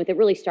finally mention, it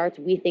really starts,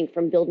 we think,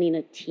 from building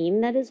a team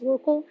that is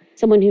local,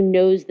 someone who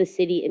knows the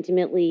city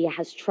intimately,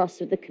 has trust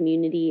with the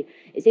community,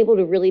 is able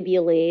to really be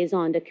a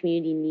liaison to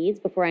community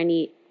needs before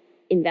any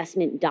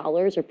investment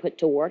dollars are put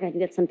to work. I think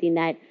that's something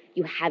that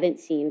you haven't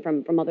seen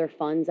from other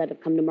funds that have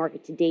come to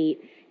market to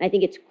date. And I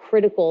think it's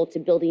critical to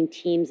building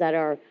teams that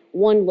are,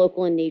 one,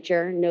 local in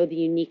nature, know the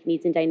unique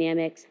needs and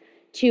dynamics,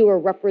 two, are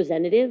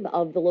representative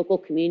of the local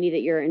community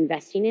that you're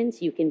investing in, so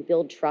you can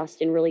build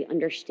trust and really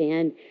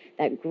understand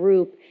that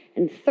group.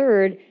 And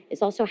third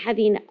is also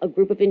having a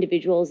group of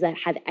individuals that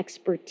have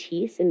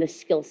expertise in the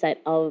skill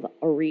set of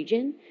a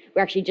region.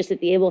 We're actually just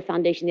at the Able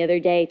Foundation the other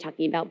day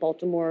talking about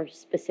Baltimore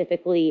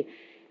specifically.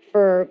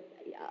 For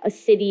a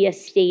city, a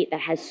state that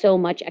has so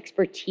much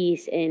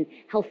expertise in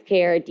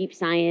healthcare, deep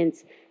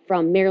science,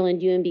 from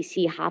Maryland,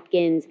 UMBC,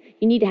 Hopkins,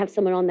 you need to have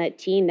someone on that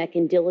team that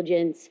can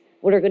diligence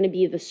what are going to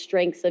be the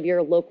strengths of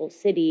your local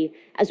city,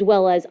 as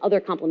well as other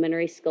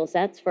complementary skill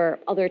sets for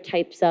other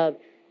types of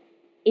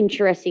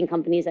interesting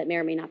companies that may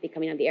or may not be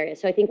coming out of the area.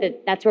 So I think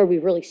that that's where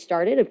we've really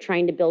started, of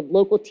trying to build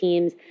local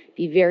teams,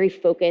 be very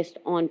focused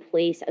on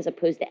place as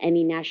opposed to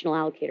any national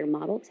allocator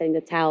model, because I think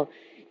that's how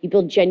you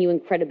build genuine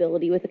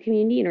credibility with the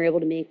community and are able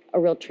to make a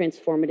real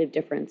transformative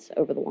difference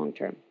over the long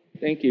term.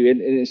 Thank you.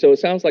 And so it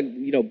sounds like,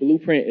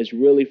 Blueprint is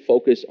really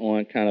focused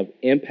on kind of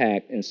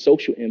impact and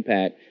social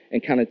impact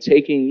and kind of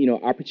taking,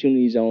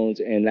 opportunity zones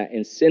and that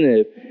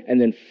incentive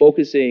and then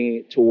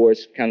focusing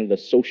towards kind of the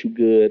social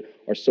good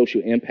or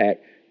social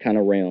impact kind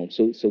of realm.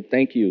 So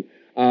thank you.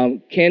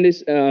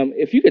 Candace,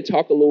 if you could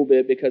talk a little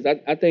bit, because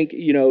I think,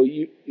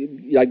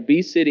 like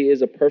B-City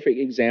is a perfect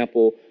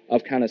example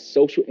of kind of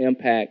social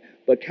impact,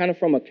 but kind of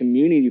from a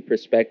community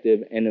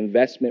perspective and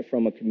investment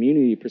from a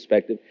community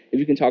perspective, if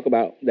you can talk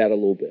about that a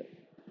little bit.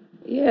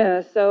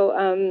 Yeah,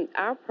 so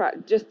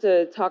just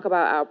to talk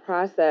about our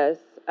process,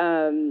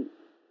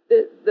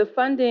 the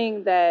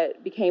funding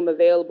that became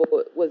available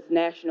was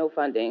national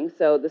funding.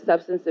 So the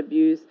Substance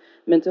Abuse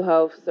Mental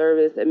Health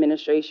Service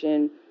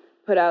Administration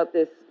put out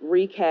this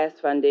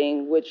recast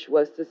funding, which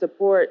was to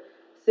support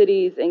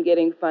cities in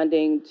getting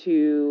funding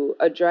to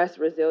address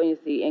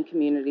resiliency in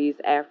communities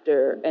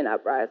after an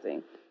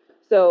uprising.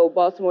 So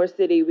Baltimore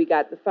City, we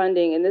got the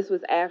funding, and this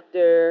was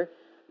after,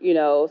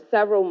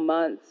 several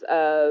months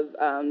of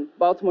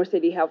Baltimore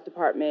City Health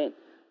Department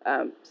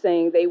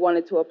saying they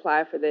wanted to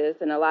apply for this,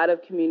 and a lot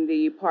of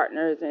community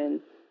partners and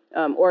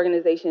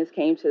organizations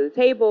came to the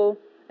table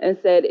and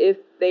said if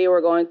they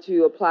were going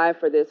to apply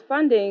for this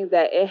funding,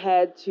 that it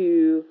had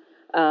to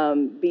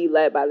be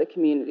led by the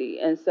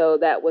community. And so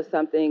that was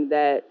something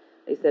that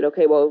they said,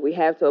 okay, well, we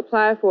have to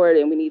apply for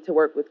it and we need to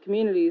work with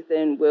communities,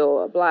 then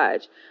we'll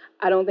oblige.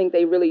 I don't think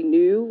they really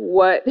knew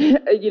what,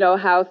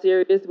 how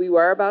serious we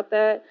were about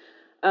that.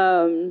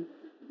 So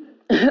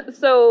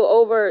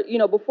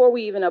before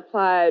we even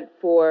applied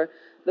for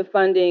the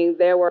funding,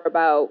 there were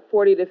about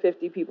 40 to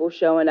 50 people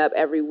showing up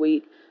every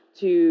week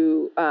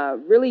to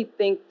really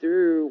think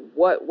through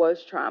what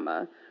was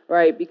trauma,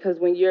 right? Because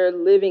when you're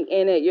living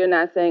in it, you're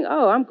not saying,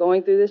 oh, I'm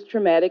going through this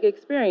traumatic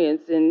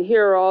experience and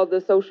here are all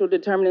the social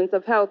determinants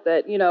of health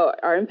that,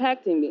 are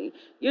impacting me.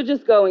 You're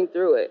just going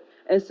through it.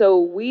 And so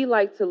we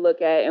like to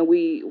look at, and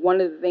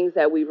one of the things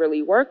that we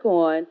really work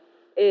on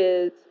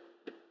is,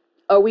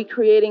 are we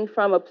creating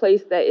from a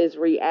place that is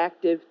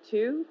reactive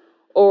to,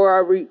 or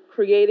are we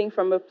creating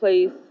from a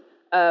place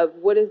of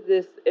what is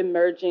this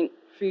emergent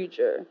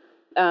future?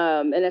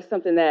 And that's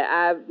something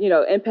that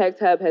Impact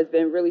Hub has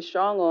been really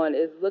strong on,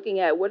 is looking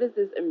at what is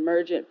this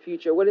emergent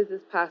future? What is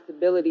this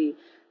possibility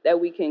that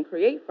we can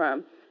create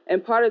from?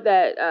 And part of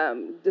that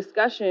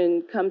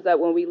discussion comes up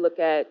when we look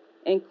at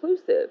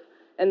inclusive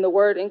and the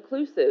word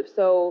inclusive.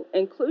 So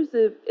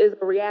inclusive is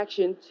a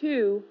reaction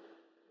to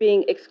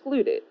being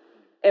excluded.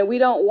 And we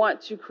don't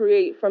want to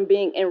create from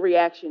being in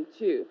reaction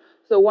to.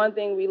 So one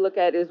thing we look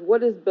at is,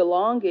 what does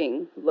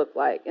belonging look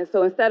like? And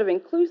so instead of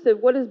inclusive,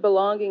 what does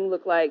belonging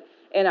look like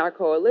in our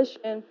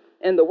coalition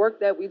and the work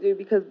that we do?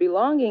 Because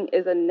belonging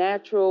is a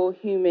natural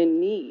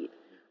human need,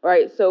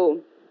 right?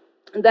 So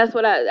that's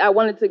what I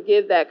wanted to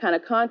give that kind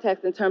of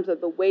context in terms of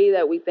the way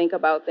that we think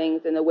about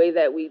things and the way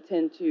that we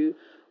tend to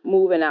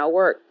move in our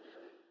work.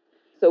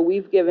 So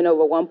we've given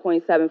over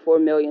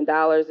 $1.74 million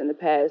in the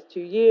past 2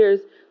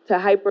 years to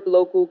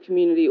hyper-local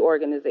community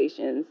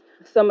organizations.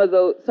 Some of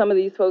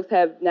these folks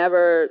have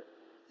never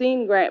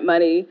seen grant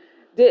money,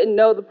 didn't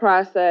know the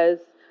process,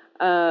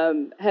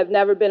 have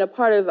never been a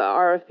part of an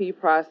RFP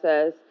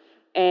process,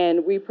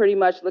 and we pretty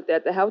much looked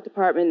at the health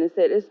department and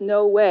said, there's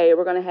no way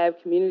we're going to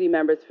have community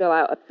members fill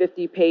out a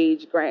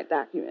 50-page grant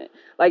document.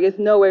 Like, it's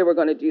no way we're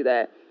going to do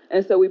that.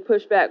 And so we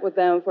pushed back with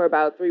them for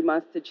about 3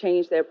 months to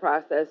change their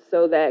process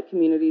so that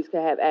communities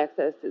could have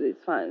access to these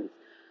funds.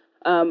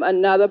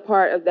 Another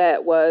part of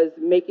that was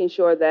making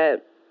sure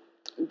that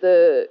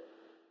the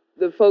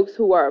folks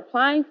who are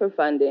applying for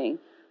funding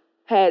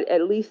had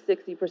at least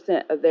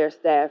 60% of their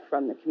staff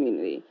from the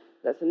community.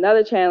 That's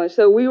another challenge.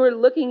 So we were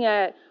looking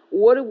at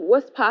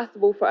what's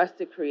possible for us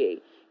to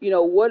create.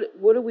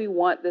 What do we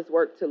want this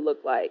work to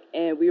look like?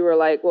 And we were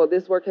like, well,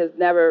 this work has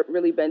never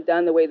really been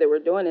done the way that we're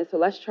doing it, so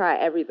let's try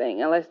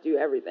everything and let's do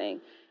everything.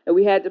 And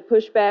we had to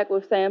push back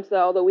with SAMHSA,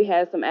 although we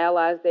had some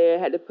allies there,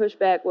 had to push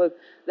back with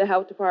the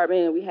health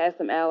department, and we had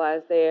some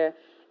allies there.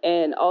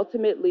 And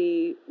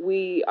ultimately,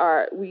 we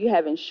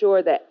have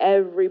ensured that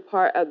every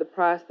part of the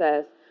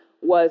process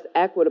was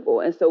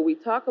equitable. And so we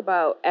talk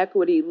about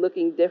equity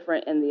looking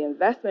different in the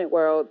investment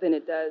world than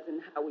it does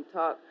in how we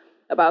talk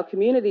about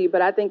community,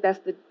 but I think that's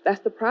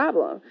the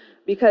problem,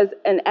 because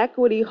an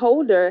equity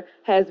holder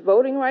has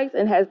voting rights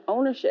and has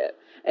ownership.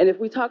 And if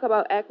we talk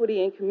about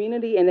equity and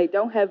community and they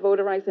don't have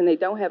voting rights and they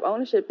don't have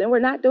ownership, then we're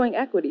not doing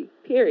equity,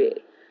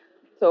 period.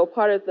 So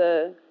part of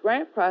the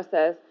grant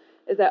process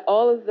is that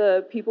all of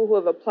the people who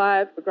have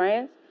applied for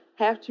grants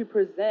have to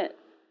present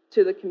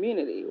to the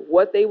community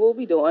what they will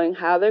be doing,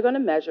 how they're going to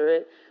measure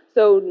it.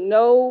 So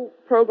no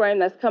program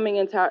that's coming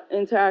into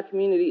our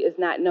community is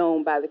not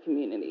known by the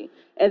community.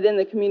 And then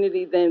the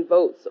community then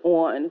votes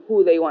on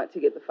who they want to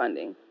get the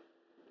funding.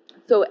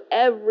 So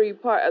every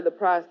part of the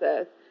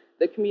process,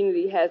 the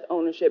community has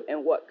ownership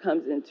in what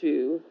comes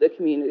into the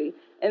community.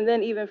 And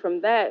then even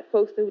from that,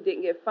 folks who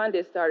didn't get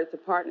funded started to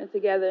partner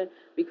together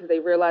because they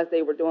realized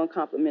they were doing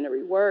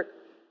complementary work.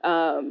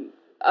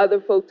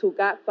 Other folks who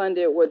got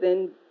funded were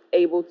then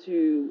able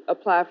to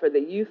apply for the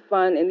youth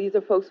fund, and these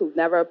are folks who've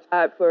never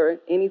applied for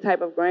any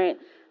type of grant.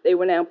 They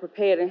were now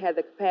prepared and had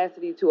the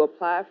capacity to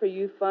apply for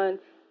youth fund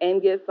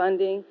and get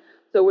funding.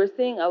 So we're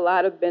seeing a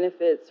lot of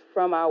benefits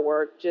from our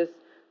work, just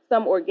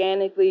some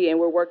organically, and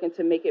we're working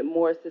to make it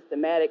more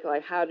systematic,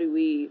 like how do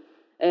we,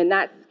 and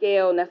not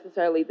scale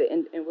necessarily,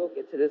 and we'll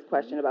get to this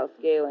question about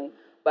scaling,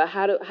 but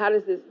how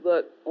does this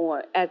look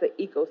on as an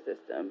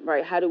ecosystem,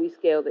 right? How do we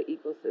scale the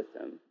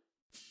ecosystem?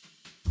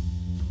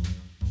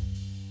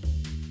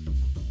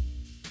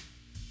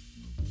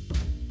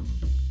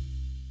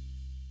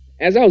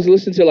 As I was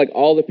listening to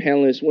all the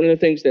panelists, one of the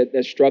things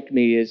that struck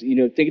me is,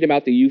 thinking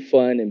about the Youth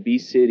Fund and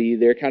B-City,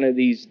 they're kind of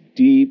these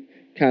deep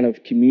kind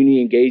of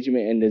community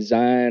engagement and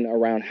design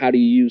around how do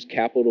you use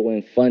capital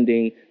and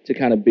funding to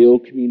kind of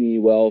build community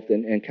wealth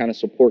and kind of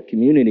support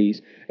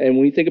communities. And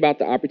when you think about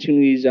the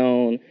Opportunity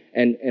Zone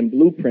and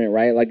Blueprint,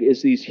 right,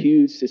 it's these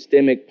huge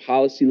systemic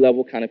policy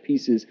level kind of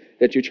pieces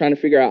that you're trying to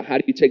figure out how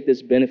do you take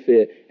this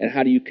benefit and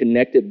how do you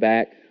connect it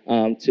back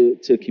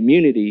to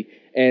community.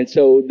 And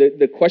so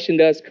the question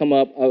does come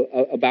up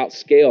about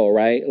scale,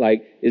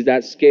 right? Is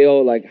that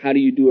scale, how do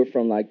you do it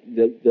from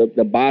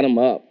the bottom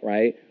up,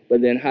 right?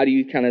 But then how do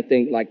you kind of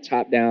think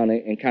top down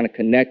and kind of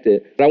connect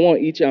it? But I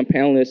want each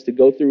panelist to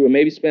go through and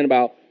maybe spend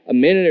about a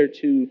minute or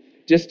two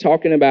just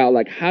talking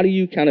about how do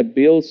you kind of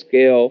build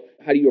scale?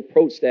 How do you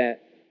approach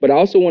that? But I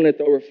also wanted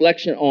a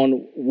reflection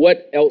on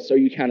what else are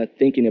you kind of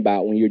thinking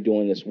about when you're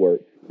doing this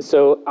work?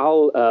 So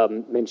I'll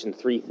mention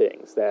three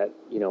things that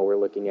we're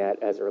looking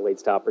at as it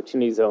relates to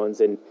opportunity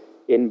zones, and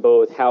in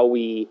both how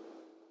we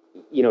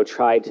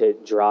try to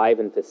drive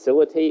and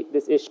facilitate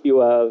this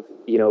issue of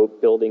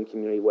building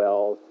community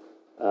wealth,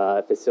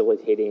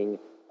 facilitating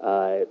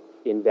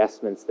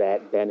investments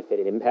that benefit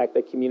and impact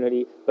the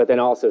community, but then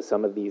also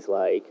some of these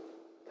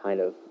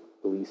kind of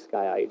blue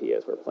sky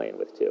ideas we're playing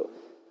with too.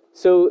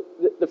 So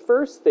the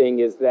first thing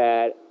is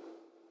that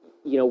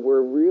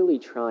we're really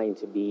trying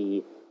to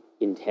be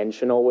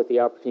intentional with the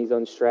Opportunity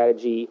Zone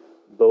strategy,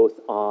 both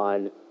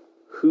on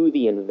who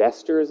the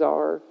investors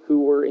are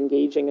who we're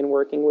engaging and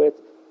working with,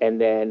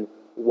 and then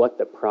what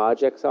the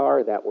projects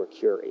are that we're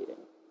curating,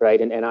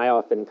 right? And I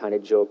often kind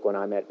of joke when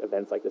I'm at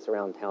events like this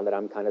around town that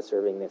I'm kind of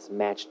serving this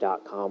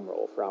Match.com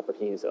role for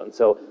Opportunity Zone.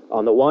 So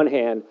on the one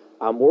hand,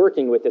 I'm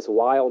working with this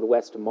Wild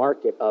West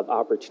market of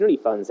opportunity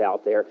funds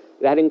out there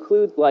that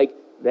include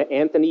the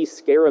Anthony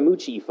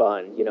Scaramucci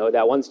Fund,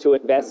 that wants to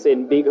invest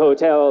in big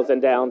hotels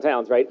and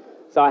downtowns, right?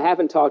 So I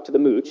haven't talked to the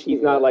Mooch.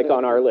 He's not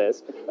on our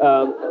list.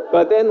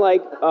 But then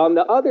on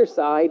the other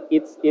side,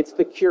 it's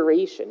the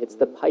curation, it's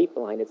the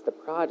pipeline, it's the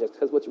projects.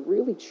 Because what's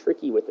really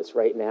tricky with this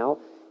right now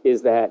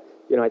is that,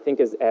 I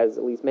think as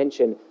Elise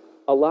mentioned,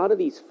 a lot of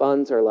these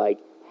funds are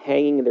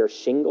hanging their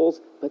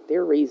shingles, but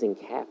they're raising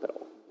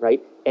capital,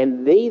 right?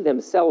 And they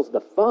themselves,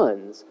 the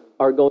funds,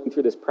 are going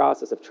through this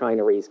process of trying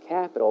to raise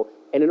capital.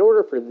 And in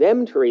order for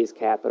them to raise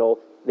capital,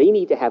 they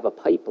need to have a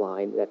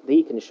pipeline that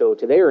they can show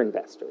to their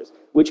investors,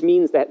 which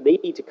means that they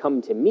need to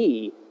come to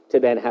me to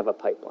then have a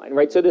pipeline,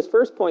 right? So this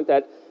first point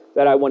that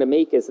I want to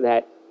make is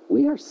that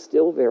we are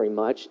still very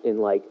much in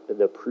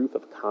the proof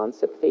of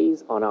concept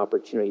phase on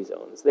opportunity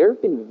zones. There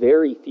have been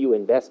very few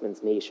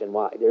investments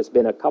nationwide. There's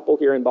been a couple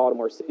here in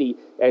Baltimore City,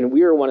 and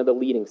we're one of the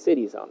leading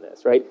cities on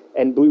this, right?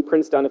 And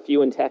Blueprint's done a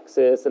few in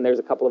Texas, and there's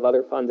a couple of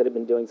other funds that have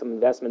been doing some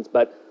investments,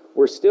 but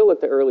we're still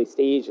at the early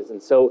stages.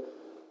 And so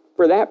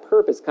for that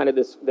purpose, kind of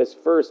this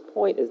first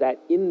point is that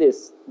in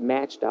this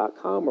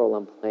Match.com role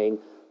I'm playing,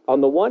 on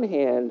the one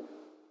hand,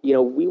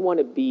 we want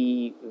to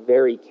be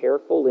very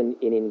careful in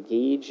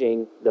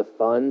engaging the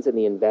funds and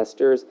the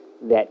investors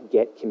that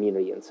get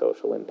community and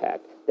social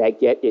impact, that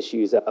get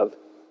issues of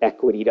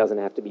equity. Doesn't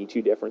have to be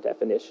two different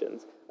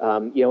definitions.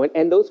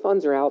 And those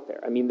funds are out there.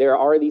 I mean, there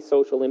are these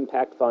social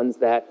impact funds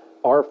that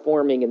are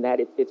forming, and that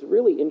it's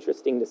really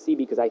interesting to see,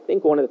 because I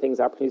think one of the things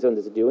Opportunity Zones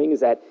is doing is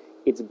that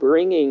it's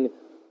bringing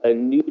a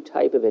new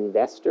type of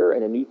investor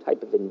and a new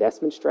type of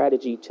investment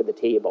strategy to the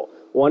table.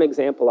 One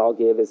example I'll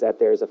give is that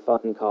there's a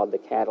fund called the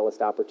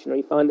Catalyst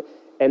Opportunity Fund,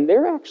 and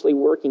they're actually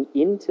working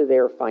into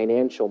their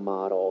financial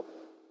model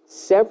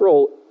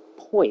several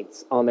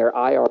points on their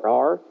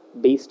IRR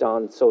based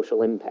on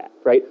social impact,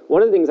 right?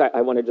 One of the things I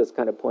want to just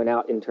kind of point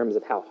out in terms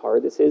of how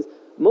hard this is,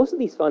 most of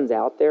these funds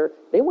out there,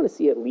 they want to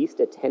see at least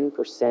a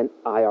 10%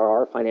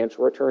 IRR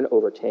financial return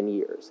over 10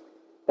 years.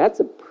 That's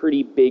a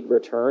pretty big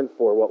return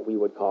for what we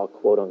would call,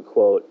 quote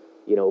unquote,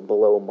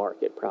 below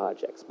market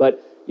projects.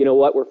 But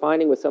what we're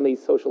finding with some of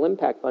these social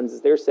impact funds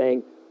is they're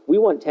saying, we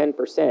want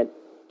 10%,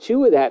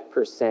 2 of that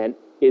percent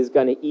is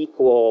going to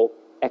equal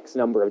X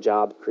number of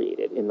jobs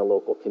created in the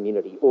local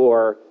community,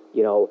 or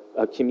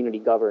a community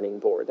governing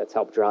board that's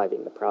helped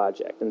driving the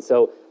project. And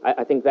so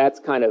I think that's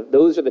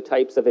those are the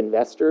types of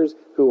investors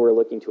who we're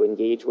looking to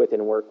engage with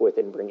and work with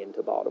and bring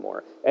into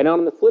Baltimore. And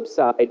on the flip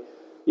side,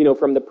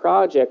 from the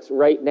projects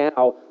right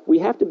now, we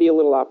have to be a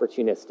little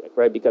opportunistic,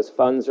 right? Because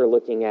funds are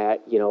looking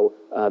at,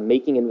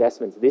 making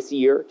investments this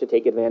year to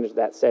take advantage of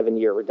that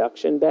 7-year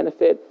reduction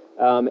benefit.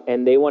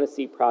 And they want to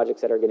see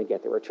projects that are going to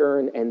get the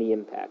return and the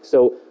impact.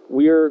 So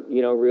we're,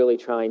 really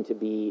trying to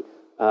be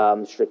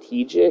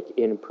strategic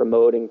in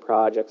promoting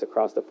projects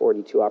across the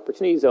 42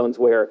 opportunity zones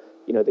where,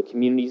 the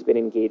community's been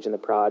engaged in the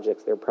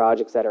projects. They're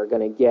projects that are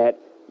going to get,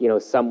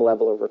 some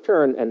level of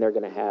return, and they're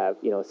going to have,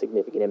 a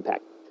significant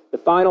impact. The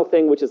final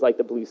thing, which is like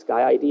the blue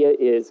sky idea,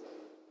 is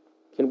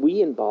can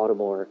we in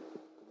Baltimore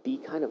be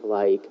kind of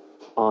like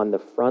on the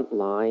front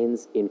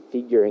lines in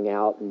figuring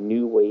out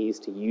new ways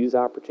to use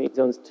opportunity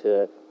zones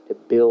to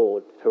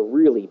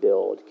really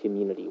build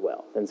community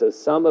wealth? And so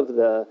some of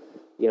the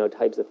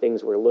types of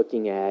things we're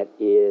looking at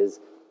is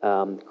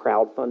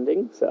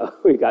crowdfunding. So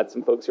we've got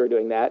some folks who are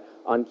doing that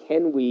on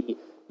can we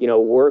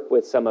work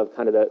with some of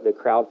kind of the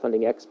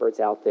crowdfunding experts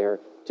out there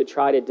to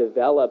try to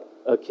develop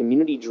a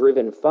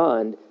community-driven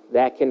fund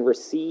that can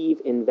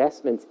receive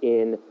investments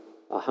in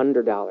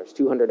 $100,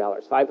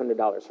 $200,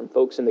 $500 from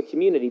folks in the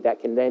community that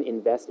can then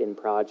invest in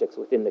projects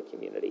within the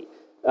community.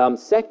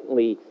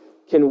 Secondly,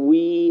 can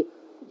we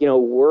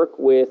work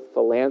with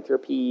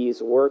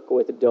philanthropies, work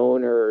with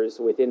donors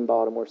within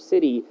Baltimore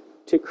City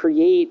to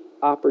create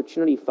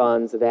opportunity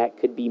funds that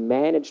could be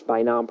managed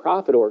by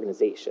nonprofit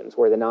organizations,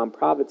 where the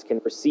nonprofits can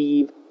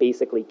receive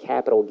basically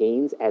capital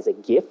gains as a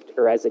gift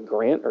or as a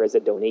grant or as a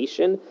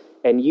donation,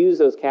 and use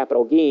those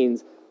capital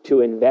gains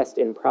to invest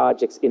in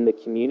projects in the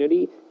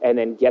community and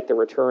then get the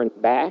return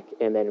back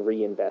and then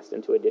reinvest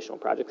into additional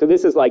projects. So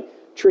this is like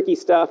tricky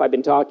stuff. I've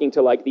been talking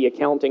to like the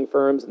accounting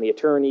firms and the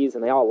attorneys,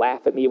 and they all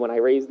laugh at me when I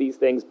raise these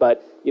things.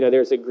 But,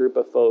 there's a group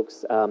of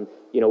folks,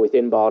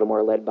 within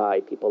Baltimore led by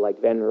people like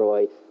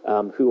Venroy,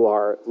 who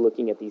are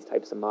looking at these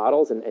types of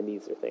models. And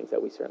these are things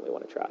that we certainly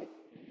want to try.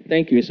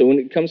 Thank you. So when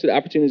it comes to the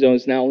Opportunity Zone,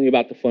 it's not only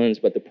about the funds,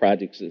 but the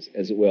projects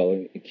as well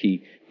are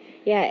key.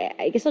 Yeah,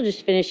 I guess I'll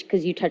just finish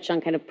because you touched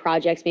on kind of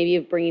projects, maybe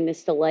of bringing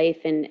this to life.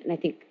 And I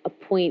think a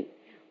point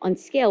on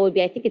scale would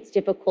be, I think it's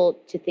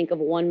difficult to think of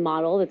one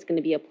model that's going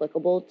to be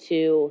applicable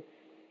to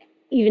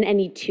even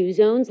any 2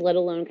 zones, let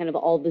alone kind of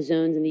all the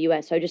zones in the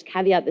U.S. So I just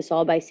caveat this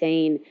all by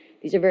saying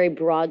these are very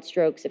broad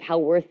strokes of how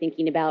we're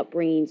thinking about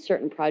bringing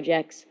certain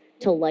projects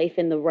to life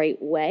in the right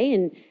way.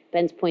 And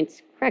Ben's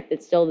point's correct.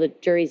 It's still the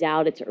jury's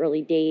out. It's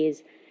early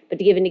days. But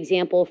to give an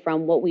example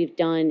from what we've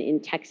done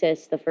in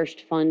Texas, the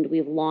first fund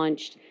we've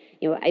launched,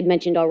 I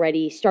mentioned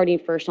already starting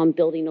first on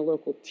building a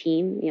local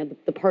team.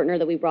 The partner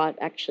that we brought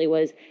actually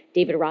was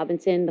David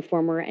Robinson, the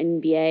former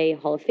NBA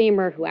Hall of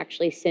Famer, who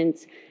actually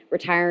since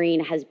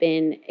retiring has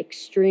been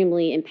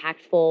extremely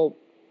impactful,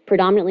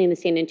 predominantly in the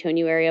San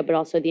Antonio area, but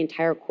also the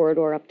entire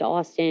corridor up to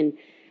Austin.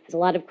 Has a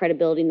lot of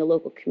credibility in the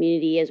local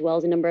community, as well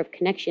as a number of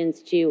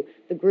connections to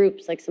the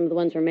groups, like some of the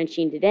ones we're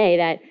mentioning today,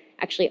 that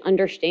actually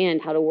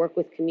understand how to work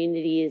with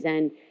communities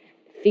and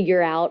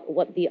figure out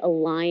what the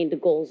aligned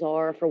goals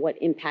are for what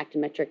impact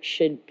metrics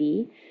should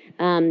be.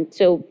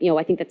 So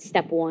I think that's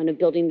step one of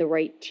building the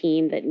right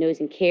team that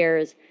knows and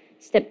cares.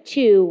 Step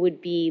 2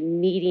 would be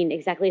meeting,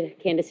 exactly to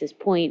Candace's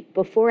point,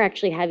 before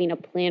actually having a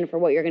plan for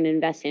what you're going to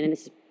invest in. And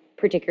this is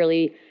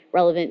particularly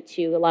relevant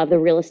to a lot of the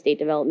real estate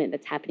development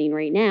that's happening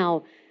right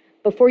now.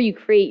 Before you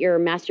create your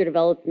master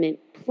development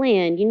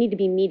plan, you need to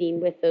be meeting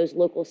with those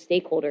local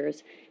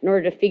stakeholders in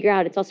order to figure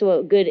out, it's also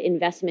a good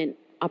investment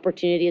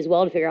opportunity as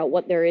well to figure out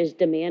what there is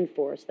demand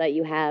for, so that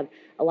you have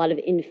a lot of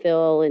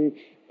infill and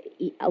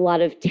a lot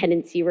of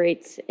tenancy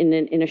rates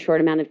in a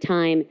short amount of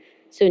time.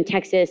 So in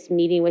Texas,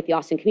 meeting with the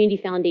Austin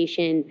Community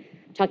Foundation,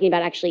 talking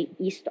about actually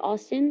East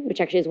Austin, which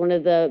actually is one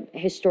of the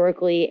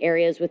historically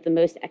areas with the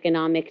most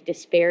economic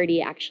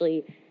disparity,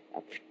 actually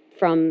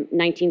from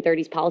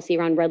 1930s policy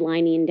around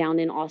redlining down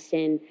in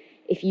Austin.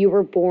 if you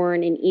were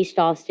born in East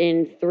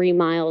Austin, 3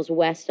 miles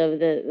west of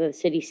the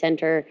city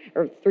center,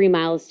 or 3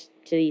 miles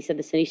to the east of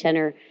the city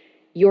center,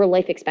 your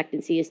life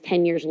expectancy is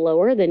 10 years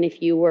lower than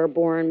if you were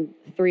born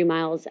 3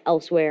 miles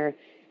elsewhere.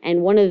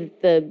 And one of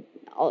the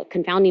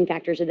confounding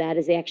factors of that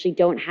is they actually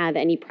don't have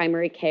any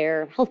primary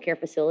care healthcare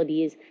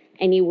facilities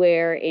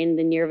anywhere in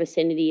the near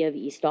vicinity of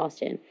East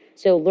Austin.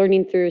 So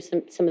learning through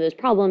some of those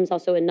problems.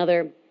 Also,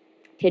 another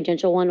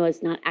tangential one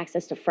was not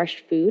access to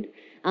fresh food.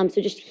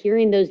 So just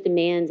hearing those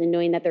demands and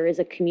knowing that there is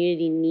a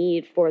community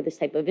need for this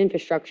type of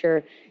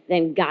infrastructure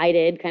then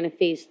guided kind of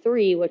phase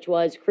 3, which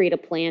was create a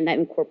plan that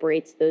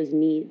incorporates those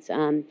needs.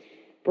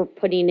 We're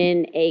putting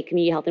in a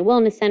community health and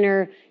wellness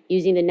center,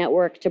 using the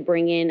network to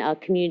bring in a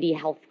community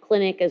health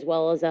clinic as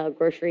well as a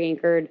grocery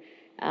anchored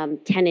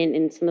tenant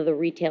in some of the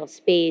retail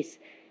space.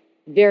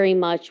 Very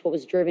much what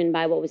was driven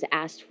by what was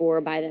asked for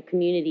by the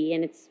community.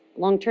 And it's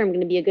long-term going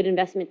to be a good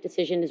investment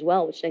decision as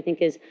well, which I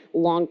think is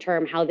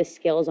long-term how this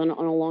scales on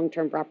a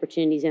long-term for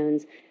opportunity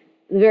zones.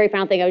 The very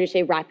final thing I would just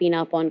say, wrapping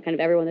up on kind of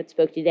everyone that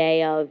spoke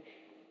today, of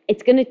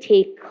it's going to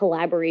take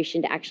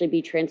collaboration to actually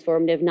be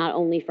transformative, not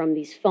only from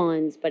these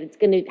funds, but it's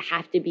going to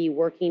have to be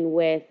working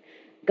with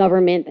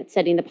government that's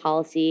setting the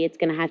policy. It's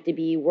going to have to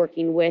be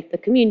working with the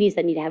communities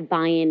that need to have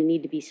buy-in and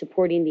need to be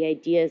supporting the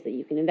ideas that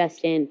you can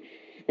invest in.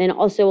 Then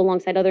also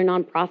alongside other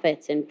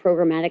nonprofits and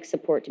programmatic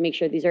support to make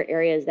sure these are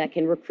areas that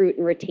can recruit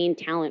and retain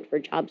talent for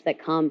jobs that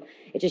come.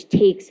 It just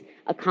takes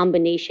a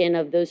combination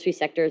of those 3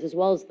 sectors as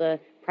well as the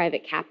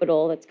private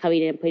capital that's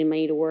coming in and putting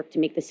money to work to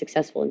make this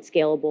successful and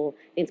scalable.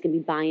 I think it's going to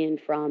be buy-in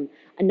from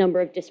a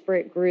number of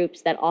disparate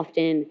groups that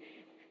often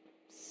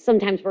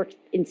sometimes work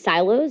in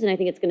silos, and I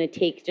think it's going to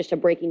take just a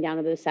breaking down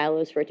of those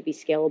silos for it to be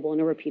scalable in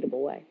a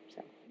repeatable way.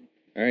 So.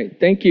 All right,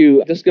 thank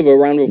you. Let's give a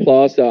round of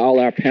applause to all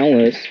our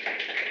panelists.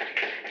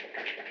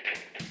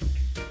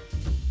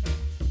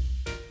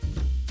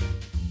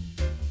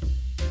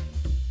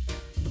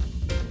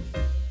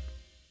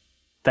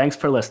 Thanks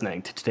for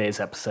listening to today's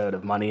episode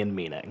of Money and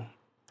Meaning.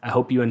 I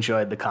hope you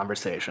enjoyed the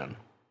conversation.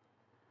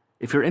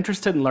 If you're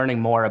interested in learning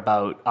more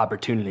about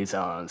opportunity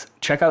zones,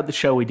 check out the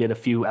show we did a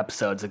few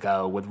episodes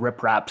ago with Rip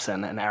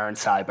Rapson and Aaron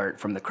Seibert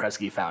from the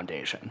Kresge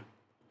Foundation.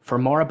 For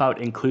more about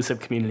inclusive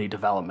community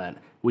development,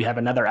 we have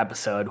another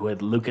episode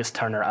with Lucas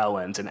Turner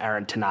Owens and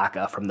Aaron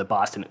Tanaka from the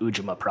Boston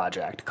Ujamaa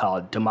Project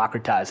called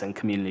Democratizing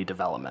Community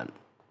Development.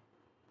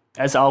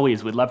 As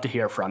always, we'd love to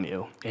hear from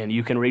you, and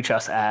you can reach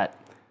us at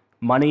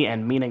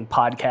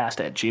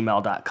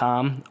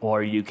moneyandmeaningpodcast@gmail.com,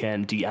 or you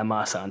can DM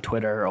us on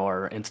Twitter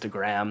or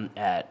Instagram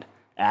at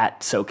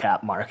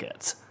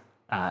SoCapMarkets.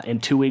 In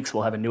 2 weeks,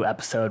 we'll have a new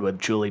episode with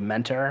Julie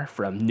Mentor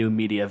from New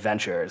Media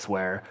Ventures,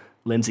 where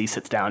Lindsay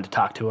sits down to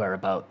talk to her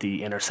about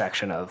the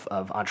intersection of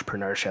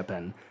entrepreneurship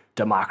and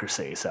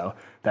democracy. So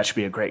that should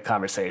be a great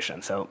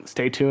conversation. So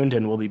stay tuned,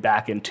 and we'll be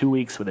back in 2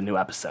 weeks with a new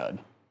episode.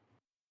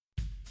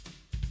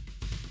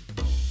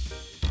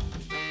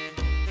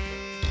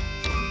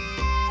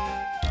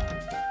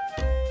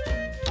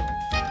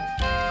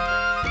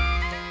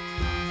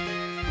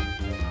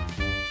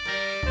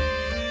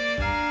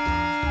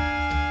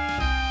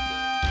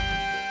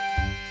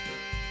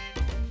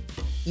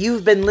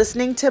 You've been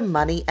listening to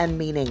Money and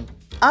Meaning,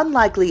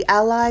 Unlikely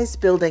Allies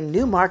Building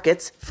New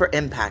Markets for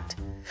Impact,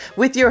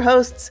 with your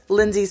hosts,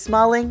 Lindsay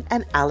Smalling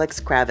and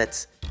Alex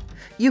Kravitz.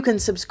 You can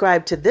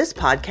subscribe to this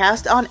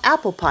podcast on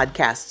Apple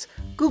Podcasts,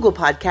 Google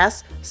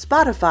Podcasts,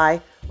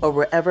 Spotify, or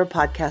wherever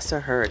podcasts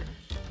are heard.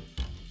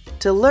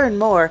 To learn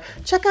more,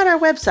 check out our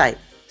website,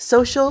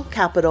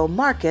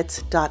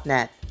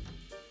 socialcapitalmarkets.net.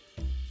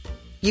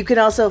 You can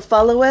also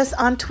follow us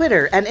on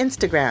Twitter and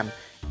Instagram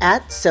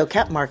at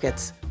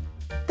SoCapMarkets.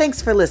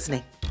 Thanks for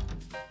listening.